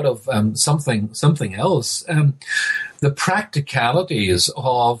came out of something else, the practicalities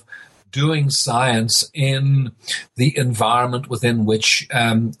of doing science in the environment within which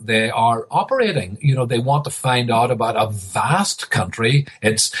they are operating. You know, they want to find out about a vast country,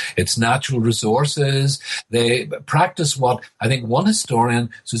 its natural resources. They practice what I think one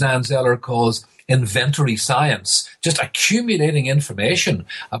historian, Suzanne Zeller, calls inventory science, just accumulating information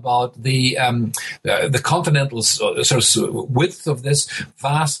about the continental sort of width of this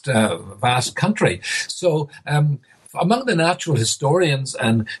vast country. So, among the natural historians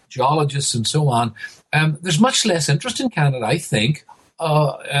and geologists and so on, there's much less interest in Canada, I think,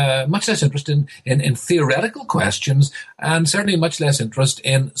 much less interest in theoretical questions, and certainly much less interest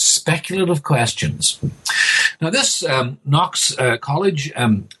in speculative questions. Now, this Knox College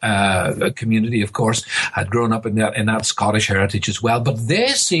community, of course, had grown up in that Scottish heritage as well, but they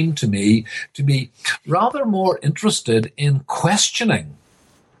seem to me to be rather more interested in questioning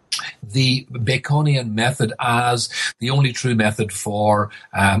the Baconian method as the only true method for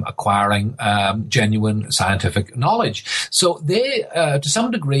acquiring genuine scientific knowledge. So they, to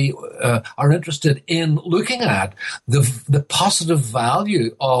some degree, are interested in looking at the positive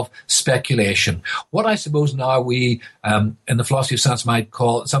value of speculation. What I suppose now we, in the philosophy of science, might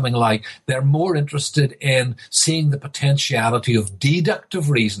call something like they're more interested in seeing the potentiality of deductive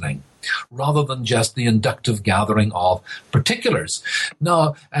reasoning. rather than just the inductive gathering of particulars.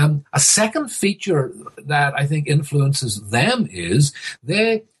 Now, a second feature that I think influences them is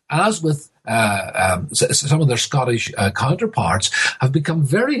they, as with some of their Scottish counterparts, have become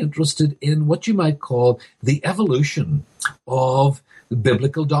very interested in what you might call the evolution of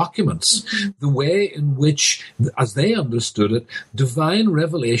biblical documents, the way in which, as they understood it, divine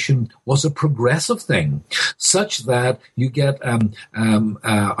revelation was a progressive thing, such that you get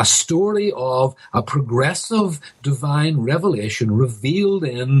a story of a progressive divine revelation revealed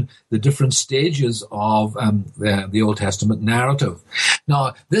in the different stages of the Old Testament narrative.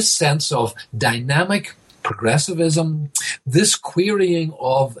 Now, this sense of dynamic progressivism, this querying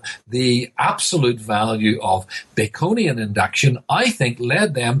of the absolute value of Baconian induction, I think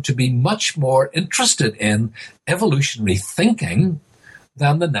led them to be much more interested in evolutionary thinking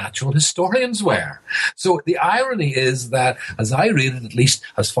than the natural historians were. So the irony is that, as I read it, at least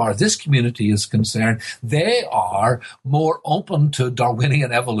as far as this community is concerned, they are more open to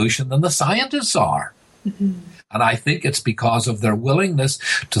Darwinian evolution than the scientists are. Mm-hmm. And I think it's because of their willingness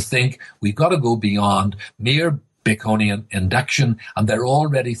to think we've got to go beyond mere Baconian induction, and they're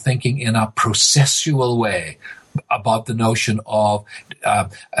already thinking in a processual way about the notion of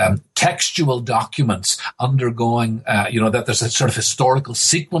textual documents undergoing, that there's a sort of historical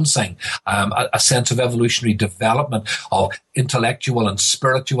sequencing, a sense of evolutionary development of intellectual and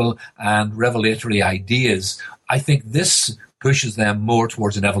spiritual and revelatory ideas. I think this pushes them more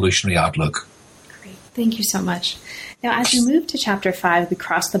towards an evolutionary outlook. Thank you so much. Now, as we move to Chapter 5, we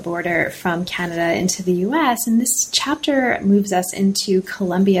cross the border from Canada into the U.S., and this chapter moves us into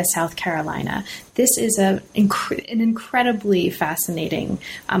Columbia, South Carolina. This is an incredibly fascinating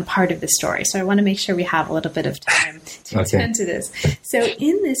part of the story, so I want to make sure we have a little bit of time to attend to this. So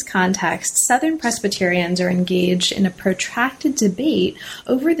in this context, Southern Presbyterians are engaged in a protracted debate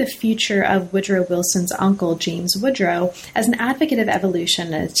over the future of Woodrow Wilson's uncle, James Woodrow, as an advocate of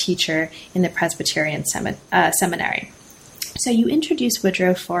evolution and a teacher in the Presbyterian seminary. So you introduce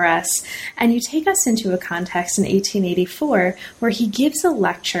Woodrow for us, and you take us into a context in 1884 where he gives a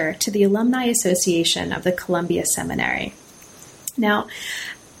lecture to the Alumni Association of the Columbia Seminary. Now,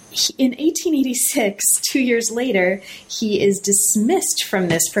 in 1886, 2 years later, he is dismissed from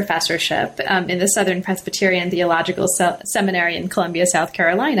this professorship in the Southern Presbyterian Theological Seminary in Columbia, South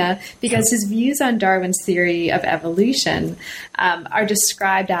Carolina, because his views on Darwin's theory of evolution are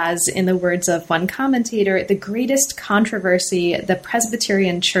described as, in the words of one commentator, the greatest controversy the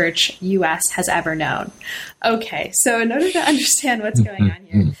Presbyterian Church U.S. has ever known. Okay, so in order to understand what's going on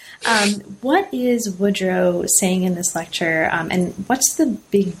here, what is Woodrow saying in this lecture, and what's the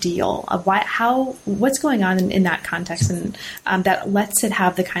big deal of what's going on in that context, and that lets it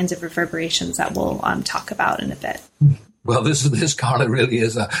have the kinds of reverberations that we'll talk about in a bit? Well, this, Carla, really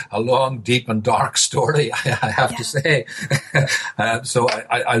is a long, deep, and dark story, I have to say. So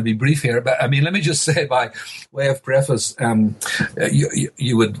I'll be brief here. But, I mean, let me just say, by way of preface,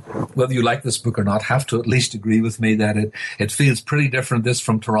 you would, whether you like this book or not, have to at least agree with me that it feels pretty different, this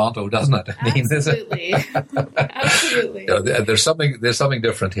from Toronto, doesn't it? I mean, absolutely. Absolutely. There's something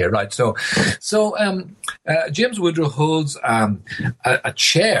different here, right? So James Woodrow holds a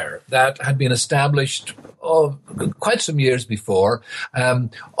chair that had been established quite some years before,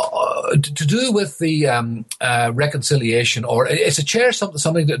 to do with the reconciliation, or it's a chair,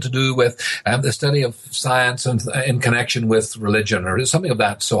 something to do with the study of science and in connection with religion, or something of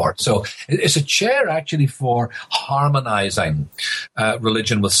that sort. So it's a chair actually for harmonizing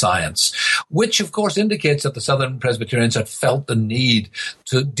religion with science, which of course indicates that the Southern Presbyterians had felt the need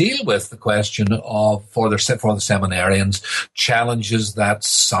to deal with the question of, for the seminarians, challenges that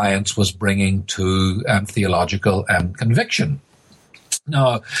science was bringing to theological conviction.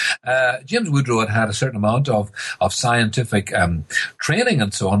 Now, James Woodrow had a certain amount of scientific training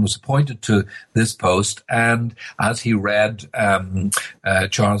and so on, was appointed to this post, and as he read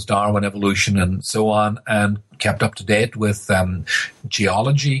Charles Darwin, evolution, and so on, and kept up to date with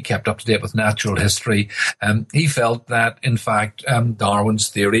geology, kept up to date with natural history, he felt that, in fact, Darwin's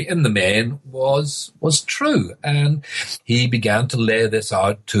theory in the main was true, and he began to lay this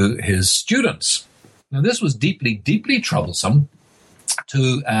out to his students. Now, this was deeply, deeply troublesome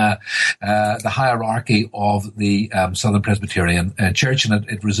to the hierarchy of the Southern Presbyterian Church, and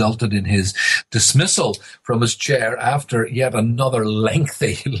it resulted in his dismissal from his chair after yet another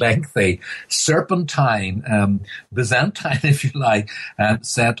lengthy serpentine, Byzantine, if you like,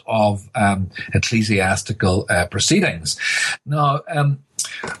 set of ecclesiastical proceedings. Now,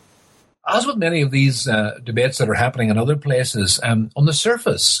 as with many of these debates that are happening in other places, on the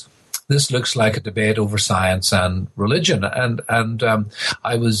surface, this looks like a debate over science and religion. And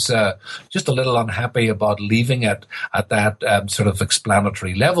I was just a little unhappy about leaving it at that sort of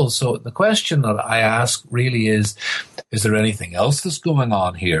explanatory level. So the question that I ask really is there anything else that's going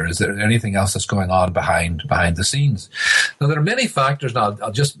on here? Is there anything else that's going on behind the scenes? Now, there are many factors. Now,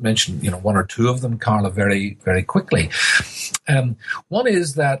 I'll just mention, one or two of them, Carla, very, very quickly. One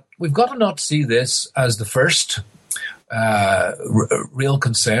is that we've got to not see this as the first real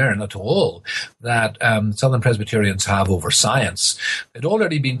concern at all that Southern Presbyterians have over science. They'd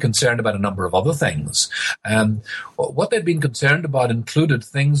already been concerned about a number of other things. What they'd been concerned about included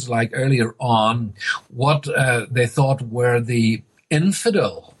things like earlier on what they thought were the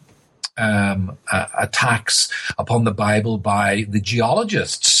infidel attacks upon the Bible by the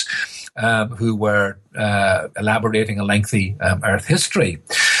geologists who were elaborating a lengthy Earth history.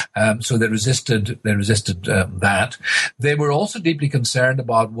 So they resisted that. They were also deeply concerned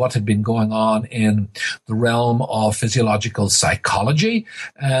about what had been going on in the realm of physiological psychology,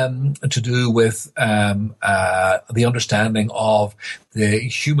 to do with the understanding of the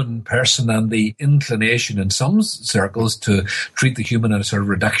human person and the inclination in some circles to treat the human in a sort of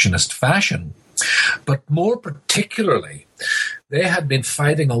reductionist fashion. But more particularly, they had been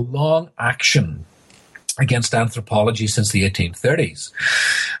fighting a long action against anthropology since the 1830s.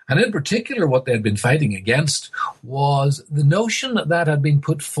 And in particular, what they had been fighting against was the notion that had been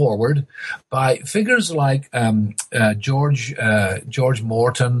put forward by figures like George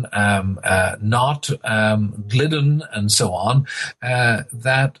Morton, Nott, Glidden, and so on,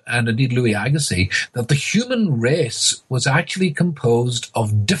 and indeed Louis Agassiz, that the human race was actually composed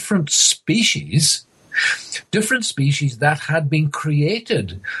of different species that had been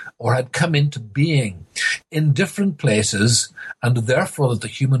created or had come into being in different places, and therefore that the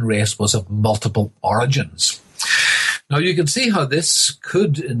human race was of multiple origins. Now, you can see how this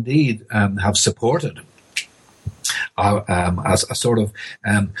could indeed have supported as a sort of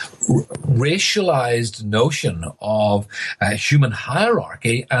racialized notion of human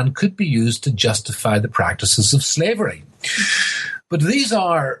hierarchy, and could be used to justify the practices of slavery. But these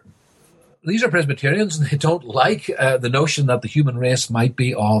are Presbyterians, and they don't like the notion that the human race might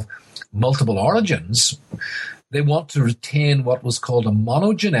be of multiple origins. They want to retain what was called a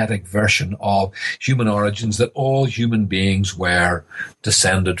monogenetic version of human origins, that all human beings were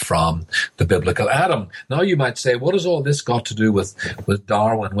descended from the biblical Adam. Now you might say, what has all this got to do with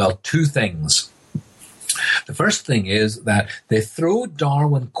Darwin? Well, two things. The first thing is that they throw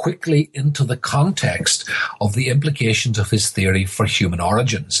Darwin quickly into the context of the implications of his theory for human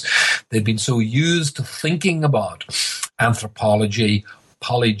origins. They've been so used to thinking about anthropology,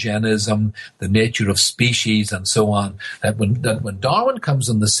 polygenism, the nature of species, and so on, that when Darwin comes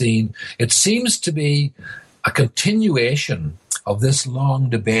on the scene, it seems to be a continuation of this long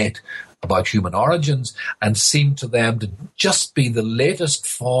debate about human origins, and seem to them to just be the latest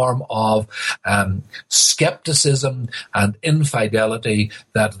form of skepticism and infidelity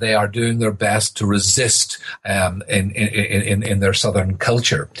that they are doing their best to resist in their Southern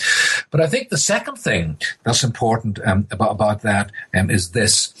culture. But I think the second thing that's important about that is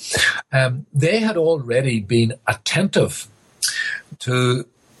this. They had already been attentive to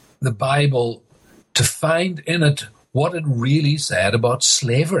the Bible to find in it what it really said about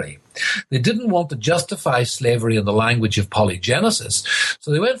slavery. They didn't want to justify slavery in the language of polygenesis,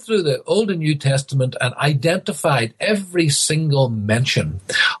 so they went through the Old and New Testament and identified every single mention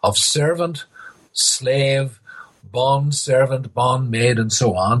of servant, slave, bond servant, bond maid, and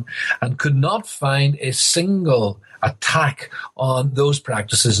so on, and could not find a single attack on those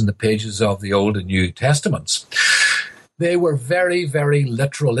practices in the pages of the Old and New Testaments. They were very, very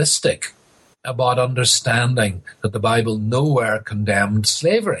literalistic about understanding that the Bible nowhere condemned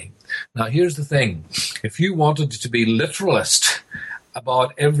slavery. Now, here's the thing. If you wanted to be literalist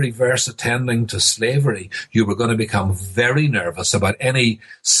about every verse attending to slavery, you were going to become very nervous about any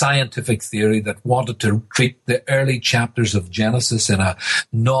scientific theory that wanted to treat the early chapters of Genesis in a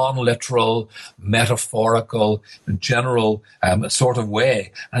non-literal, metaphorical, general sort of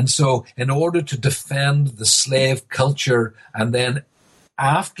way. And so in order to defend the slave culture, and then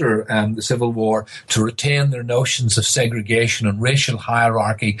after the Civil War, to retain their notions of segregation and racial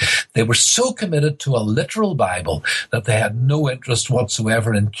hierarchy, they were so committed to a literal Bible that they had no interest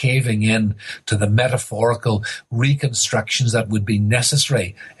whatsoever in caving in to the metaphorical reconstructions that would be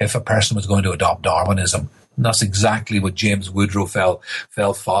necessary if a person was going to adopt Darwinism. And that's exactly what James Woodrow fell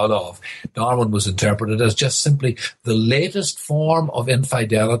foul of. Darwin was interpreted as just simply the latest form of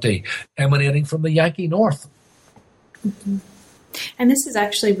infidelity emanating from the Yankee North. Mm-hmm. And this is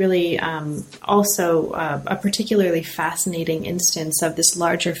actually really also a particularly fascinating instance of this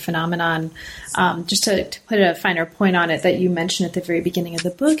larger phenomenon. Just to put a finer point on it, that you mentioned at the very beginning of the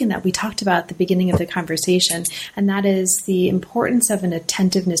book and that we talked about at the beginning of the conversation, and that is the importance of an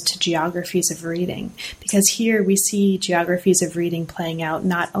attentiveness to geographies of reading. Because here we see geographies of reading playing out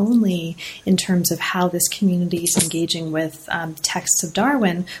not only in terms of how this community is engaging with texts of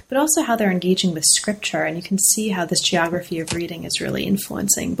Darwin, but also how they're engaging with scripture. And you can see how this geography of reading is really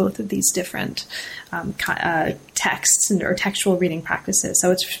influencing both of these different texts or textual reading practices.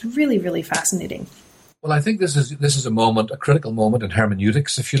 So it's really, really fascinating. Well, I think this is a critical moment in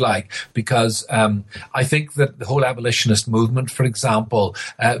hermeneutics, if you like, because I think that the whole abolitionist movement, for example,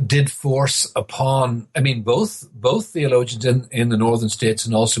 did force upon, both theologians in the northern states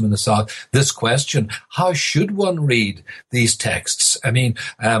and also in the south, this question: how should one read these texts?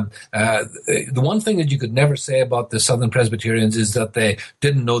 The one thing that you could never say about the Southern Presbyterians is that they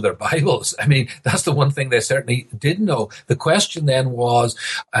didn't know their Bibles. That's the one thing they certainly did know. The question then was,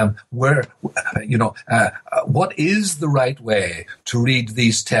 what is the right way to read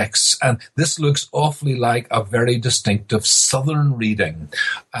these texts? And this looks awfully like a very distinctive Southern reading.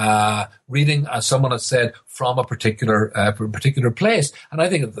 Reading, as someone has said, from a particular place. And I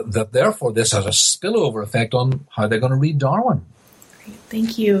think that therefore this has a spillover effect on how they're going to read Darwin.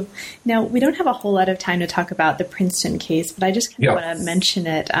 Thank you. Now, we don't have a whole lot of time to talk about the Princeton case, but I just kind of want to mention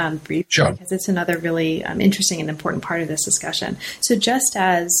it briefly because it's another really interesting and important part of this discussion. So just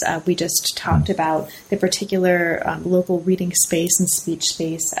as we just talked about the particular local reading space and speech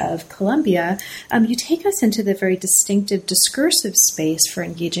space of Columbia, you take us into the very distinctive discursive space for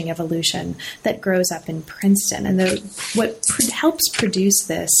engaging evolution that grows up in Princeton. And what helps produce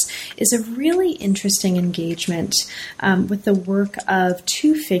this is a really interesting engagement with the work of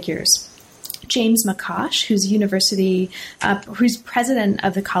two figures. James McCosh, who's president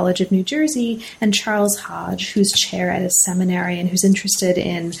of the College of New Jersey, and Charles Hodge, who's chair at his seminary and who's interested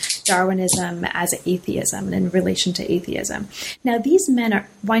in Darwinism as atheism and in relation to atheism. Now, these men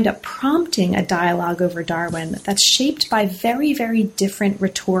wind up prompting a dialogue over Darwin that's shaped by very, very different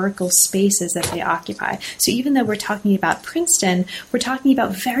rhetorical spaces that they occupy. So even though we're talking about Princeton, we're talking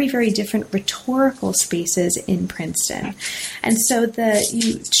about very, very different rhetorical spaces in Princeton. And so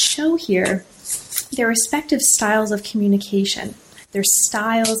you show here their respective styles of communication. Their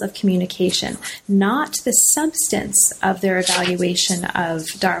styles of communication, not the substance of their evaluation of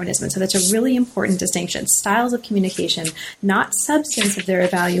Darwinism. So that's a really important distinction. Styles of communication, not substance of their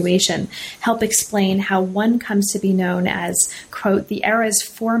evaluation, help explain how one comes to be known as, quote, the era's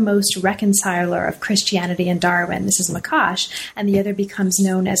foremost reconciler of Christianity and Darwin. This is McCosh. And the other becomes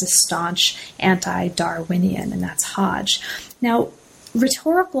known as a staunch anti-Darwinian, and that's Hodge. Now,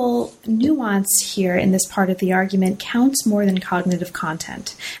 rhetorical nuance here in this part of the argument counts more than cognitive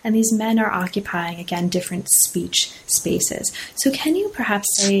content, and these men are occupying, again, different speech spaces. So can you perhaps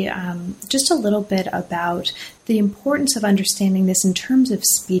say just a little bit about the importance of understanding this in terms of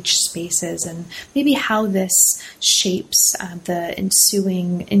speech spaces and maybe how this shapes the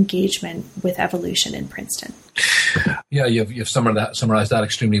ensuing engagement with evolution in Princeton? Yeah, you've summarized that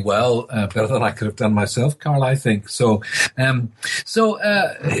extremely well, better than I could have done myself, Carl, I think. So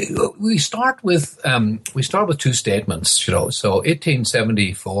we start with two statements, So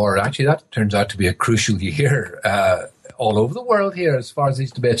 1874, actually, that turns out to be a crucial year all over the world here as far as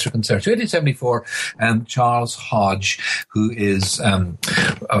these debates are concerned. So 1874, Charles Hodge, who is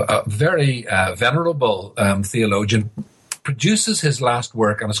a very venerable theologian, produces his last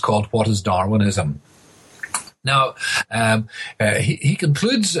work, and it's called What is Darwinism? Now, he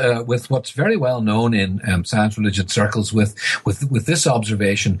concludes with what's very well known in science religion circles with this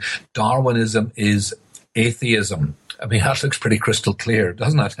observation: Darwinism is atheism. That looks pretty crystal clear,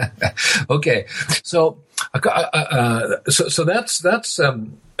 doesn't it? Okay, so that's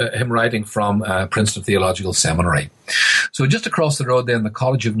him writing from Princeton Theological Seminary. So just across the road then, the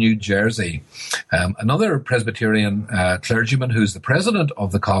College of New Jersey, another Presbyterian clergyman who's the president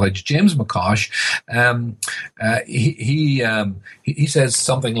of the college, James McCosh, he says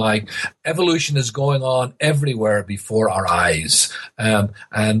something like, evolution is going on everywhere before our eyes.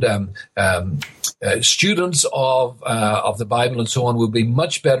 Students of the Bible and so on will be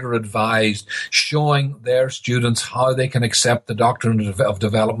much better advised showing their students how they can accept the doctrine of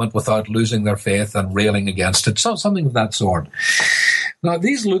development without losing their faith and railing against it. So something of that sort. Now,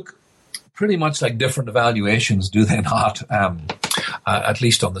 these look pretty much like different evaluations, do they not? At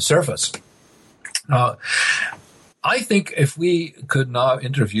least on the surface. Now, I think if we could now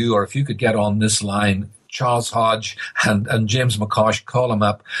interview, or if you could get on this line, Charles Hodge and James McCosh, call them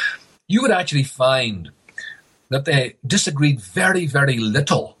up, you would actually find that they disagreed very, very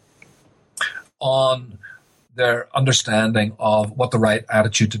little on their understanding of what the right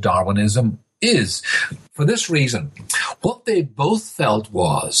attitude to Darwinism is. For this reason, what they both felt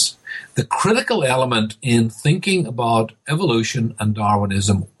was the critical element in thinking about evolution and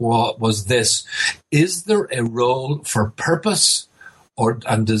Darwinism was this: is there a role for purpose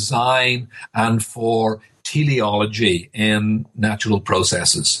and design and for teleology in natural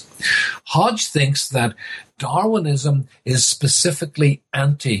processes? Hodge thinks that Darwinism is specifically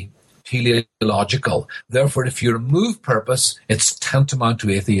anti-teleological. Therefore, if you remove purpose, it's tantamount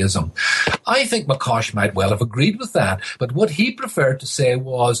to atheism. I think McCosh might well have agreed with that, but what he preferred to say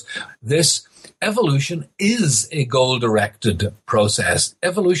was this: evolution is a goal-directed process.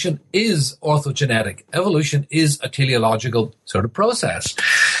 Evolution is orthogenetic. Evolution is a teleological sort of process.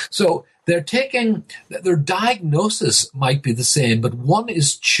 So their diagnosis might be the same, but one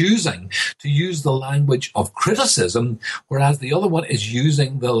is choosing to use the language of criticism, whereas the other one is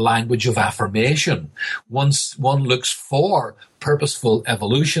using the language of affirmation. One looks for purposeful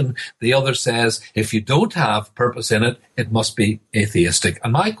evolution. The other says, if you don't have purpose in it, it must be atheistic.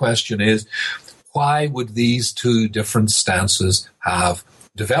 And my question is, why would these two different stances have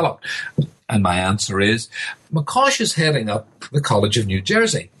developed? And my answer is, McCosh is heading up the College of New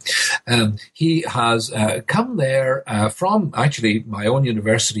Jersey. He has come there from actually my own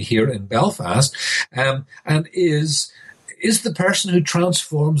university here in Belfast, and is the person who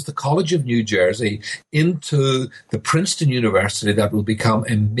transforms the College of New Jersey into the Princeton University that will become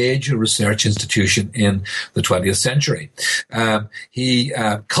a major research institution in the 20th century. He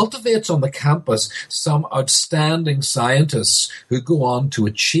cultivates on the campus some outstanding scientists who go on to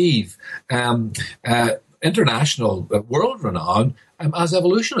achieve international world renown as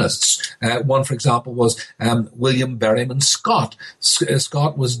evolutionists. One, for example, was William Berryman Scott.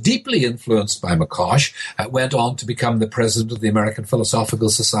 Scott was deeply influenced by McCosh, went on to become the president of the American Philosophical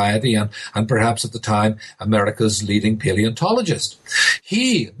Society and perhaps at the time America's leading paleontologist.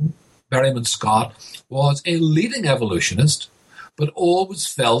 Berryman Scott, was a leading evolutionist, but always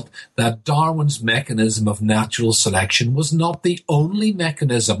felt that Darwin's mechanism of natural selection was not the only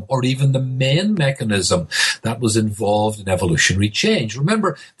mechanism or even the main mechanism that was involved in evolutionary change.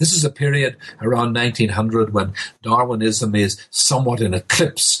 Remember, this is a period around 1900 when Darwinism is somewhat in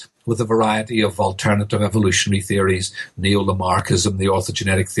eclipse with a variety of alternative evolutionary theories, neo-Lamarckism, the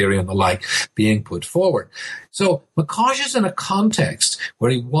orthogenetic theory and the like, being put forward. So McCosh is in a context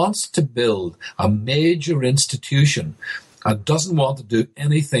where he wants to build a major institution and doesn't want to do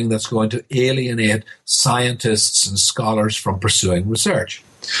anything that's going to alienate scientists and scholars from pursuing research.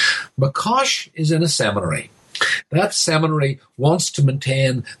 McCosh is in a seminary. That seminary wants to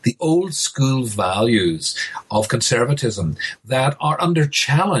maintain the old school values of conservatism that are under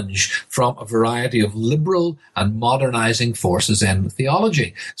challenge from a variety of liberal and modernizing forces in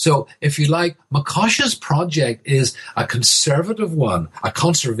theology. So, if you like, McCosh's project is a conservative one, a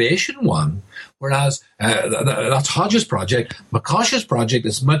conservation one, whereas that's Hodge's project. McCosh's project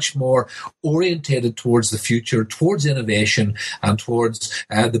is much more orientated towards the future, towards innovation, and towards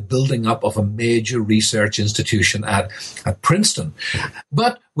the building up of a major research institution at Princeton.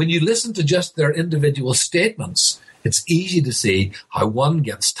 But when you listen to just their individual statements, it's easy to see how one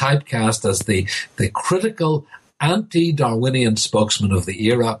gets typecast as the critical anti-Darwinian spokesman of the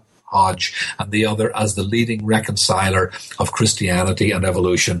era, Hodge, and the other as the leading reconciler of Christianity and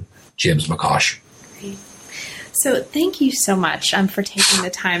evolution, James McCosh. Great. So thank you so much for taking the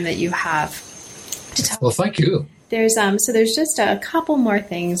time that you have to talk. Well, thank you. There's just a couple more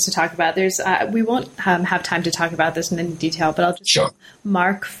things to talk about. We won't have time to talk about this in any detail, but I'll just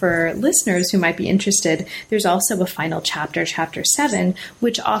mark for listeners who might be interested. There's also a final chapter, Chapter 7,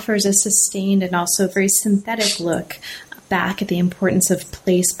 which offers a sustained and also very synthetic look back at the importance of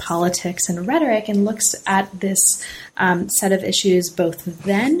place, politics, and rhetoric, and looks at this set of issues both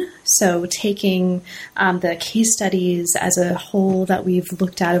then, so taking the case studies as a whole that we've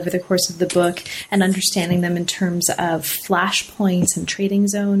looked at over the course of the book and understanding them in terms of flashpoints and trading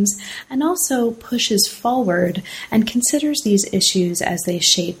zones, and also pushes forward and considers these issues as they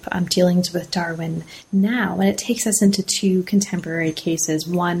shape dealings with Darwin now. And it takes us into two contemporary cases.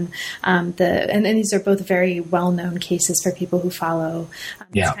 One, and these are both very well-known cases for people who follow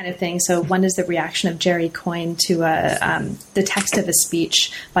this kind of thing. So one is the reaction of Jerry Coyne to the text of a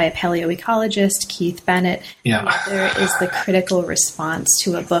speech by a paleoecologist, Keith Bennett. Yeah. The other is the critical response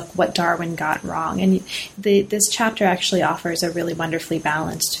to a book, What Darwin Got Wrong. And this chapter actually offers a really wonderfully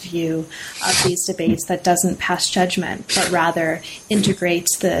balanced view of these debates that doesn't pass judgment, but rather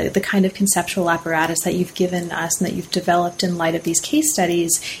integrates the kind of conceptual apparatus that you've given us and that you've developed in light of these case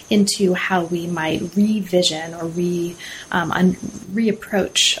studies into how we might revision or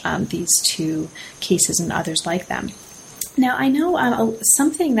reapproach these two cases and others like them. Now, I know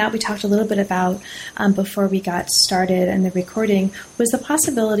something that we talked a little bit about before we got started in the recording was the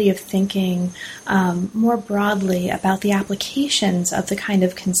possibility of thinking more broadly about the applications of the kind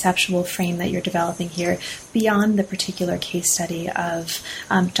of conceptual frame that you're developing here beyond the particular case study of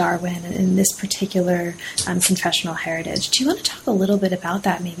Darwin and in this particular confessional heritage. Do you want to talk a little bit about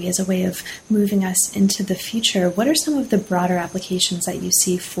that maybe as a way of moving us into the future? What are some of the broader applications that you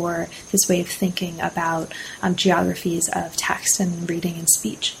see for this way of thinking about geographies of text and reading and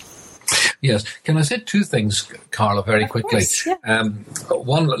speech? Yes. Can I say two things, Carla, very quickly? Course, yeah.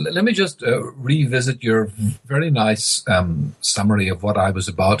 One, let me just revisit your very nice summary of what I was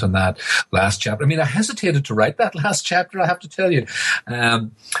about in that last chapter. I mean, I hesitated to write that last chapter, I have to tell you.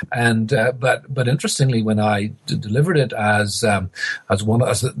 But interestingly, when I delivered it as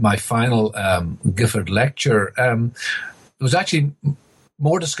my final Gifford lecture, there was actually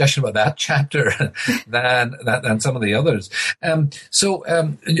more discussion about that chapter than some of the others.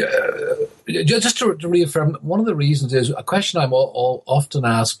 Just to reaffirm, one of the reasons is a question I'm often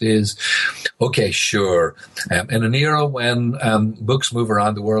asked is, okay, sure, in an era when books move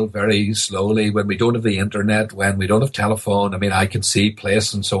around the world very slowly, when we don't have the internet, when we don't have telephone, I mean, I can see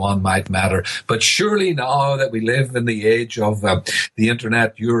place and so on might matter, but surely now that we live in the age of the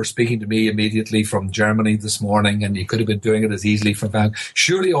internet, you're speaking to me immediately from Germany this morning, and you could have been doing it as easily from Vancouver.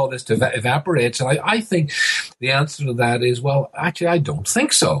 Surely all this evaporates. And I think the answer to that is, well, actually, I don't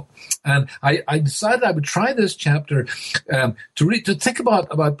think so. And I decided I would try this chapter to think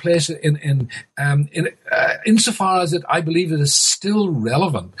about place insofar as I believe it is still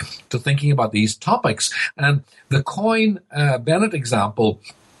relevant to thinking about these topics. And the Coyne-Bennett example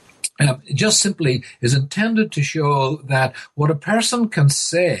just simply is intended to show that what a person can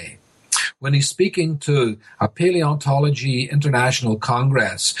say when he's speaking to a Paleontology International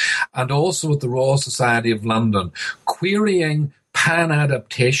Congress and also at the Royal Society of London, querying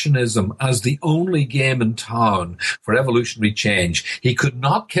pan-adaptationism as the only game in town for evolutionary change. He could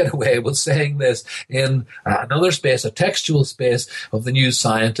not get away with saying this in another space, a textual space of the New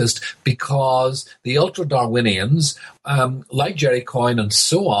Scientist, because the ultra-Darwinians, like Jerry Coyne and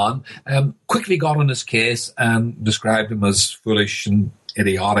so on, quickly got on his case and described him as foolish and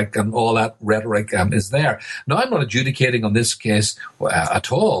idiotic, and all that rhetoric is there. Now, I'm not adjudicating on this case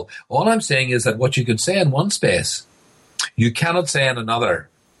at all. All I'm saying is that what you can say in one space, you cannot say in another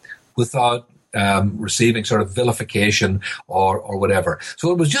without receiving sort of vilification or whatever.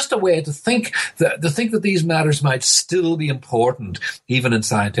 So it was just a way to think that these matters might still be important even in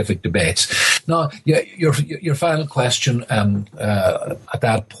scientific debates. Now, your final question at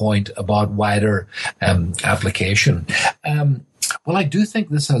that point about wider application. Well, I do think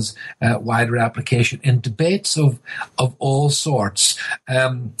this has wider application in debates of all sorts.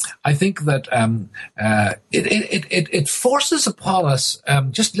 I think that it forces upon us.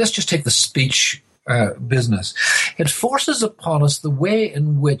 Let's just take the speech business. It forces upon us the way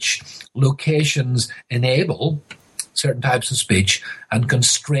in which locations enable certain types of speech and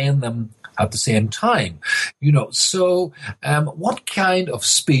constrain them at the same time. So what kind of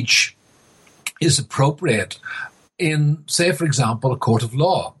speech is appropriate in, say, for example, a court of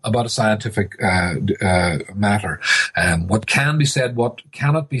law about a scientific matter? What can be said, what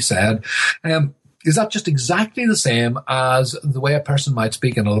cannot be said? Is that just exactly the same as the way a person might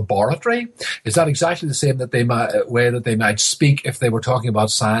speak in a laboratory? Is that exactly the same way that they might speak if they were talking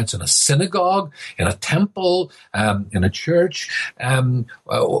about science in a synagogue, in a temple, in a church?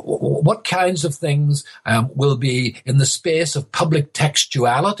 What kinds of things will be in the space of public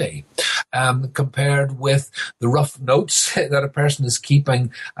textuality compared with the rough notes that a person is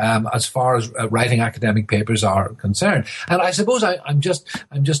keeping as far as writing academic papers are concerned? And I suppose I'm just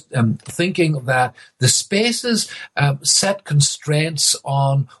thinking that the spaces set constraints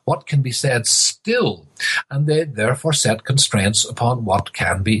on what can be said still, and they therefore set constraints upon what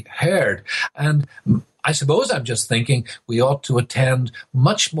can be heard. And I suppose I'm just thinking we ought to attend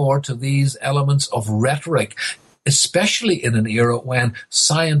much more to these elements of rhetoric, especially in an era when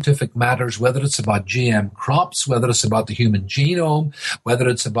scientific matters, whether it's about GM crops, whether it's about the human genome, whether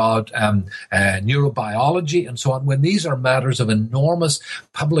it's about neurobiology and so on, when these are matters of enormous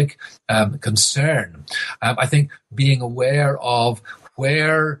public concern. I think being aware of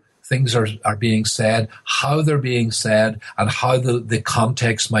where things are being said, how they're being said, and how the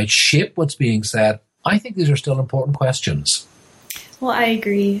context might shape what's being said, I think these are still important questions. Well, I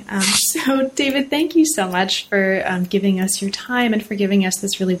agree. So, David, thank you so much for giving us your time and for giving us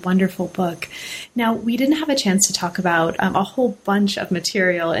this really wonderful book. Now, we didn't have a chance to talk about a whole bunch of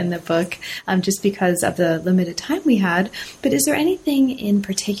material in the book just because of the limited time we had. But is there anything in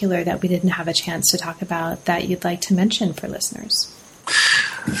particular that we didn't have a chance to talk about that you'd like to mention for listeners?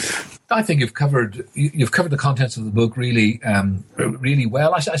 I think you've covered the contents of the book really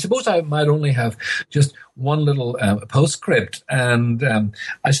well. I suppose I might only have just one little postscript, and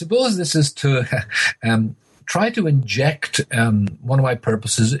I suppose this is to try to inject, one of my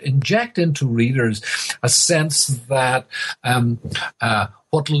purposes, inject into readers a sense that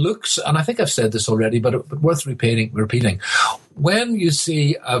what looks, and I think I've said this already, but worth repeating, when you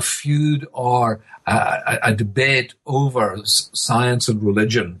see a feud or a debate over science and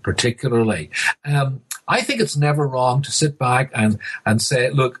religion particularly, I think it's never wrong to sit back and say,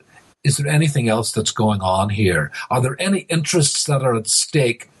 look, is there anything else that's going on here? Are there any interests that are at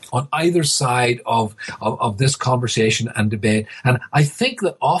stake on either side of this conversation and debate? And I think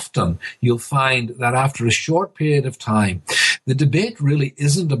that often you'll find that after a short period of time, the debate really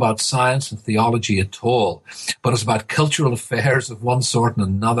isn't about science and theology at all, but it's about cultural affairs of one sort and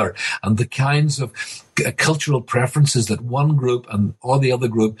another, and the kinds of cultural preferences that one group or the other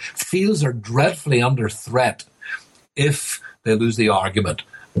group feels are dreadfully under threat if they lose the argument.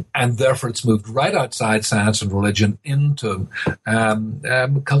 And therefore, it's moved right outside science and religion into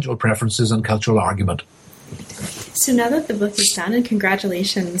cultural preferences and cultural argument. So now that the book is done, and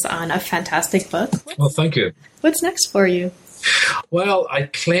congratulations on a fantastic book. Well, thank you. What's next for you? Well, I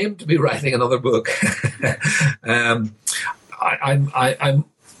claim to be writing another book. I'm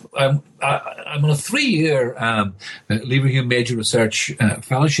on a 3-year Leverhulme Major Research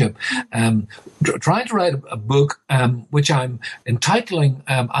Fellowship, trying to write a book which I'm entitling,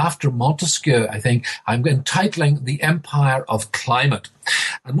 after Montesquieu, I think, I'm entitling The Empire of Climate.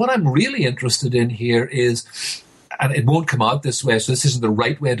 And what I'm really interested in here is, and it won't come out this way, so this isn't the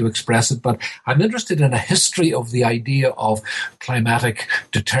right way to express it, but I'm interested in a history of the idea of climatic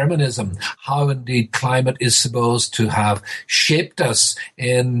determinism, how indeed climate is supposed to have shaped us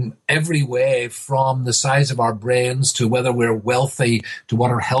in every way, from the size of our brains to whether we're wealthy, to what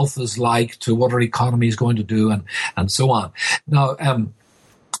our health is like, to what our economy is going to do, and so on. Now,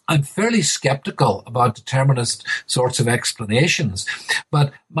 I'm fairly skeptical about determinist sorts of explanations,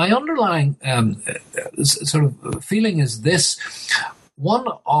 but my underlying sort of feeling is this. One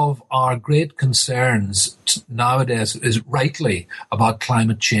of our great concerns nowadays is rightly about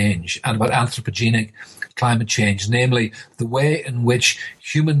climate change and about anthropogenic climate change, namely the way in which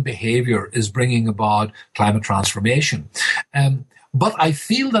human behavior is bringing about climate transformation. But I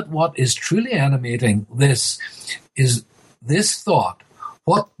feel that what is truly animating this is this thought: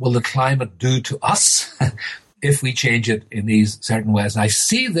 what will the climate do to us if we change it in these certain ways? And I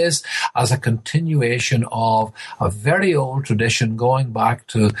see this as a continuation of a very old tradition going back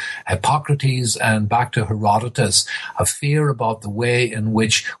to Hippocrates and back to Herodotus, a fear about the way in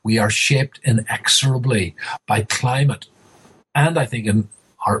which we are shaped inexorably by climate. And I think in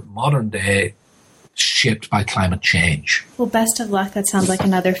our modern day, shaped by climate change. Well, best of luck. That sounds like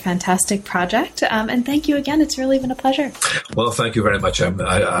another fantastic project. And thank you again. It's really been a pleasure. Well, thank you very much.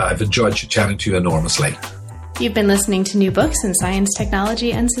 I've enjoyed chatting to you enormously. You've been listening to New Books in Science,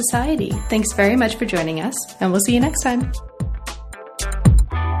 Technology, and Society. Thanks very much for joining us, and we'll see you next time.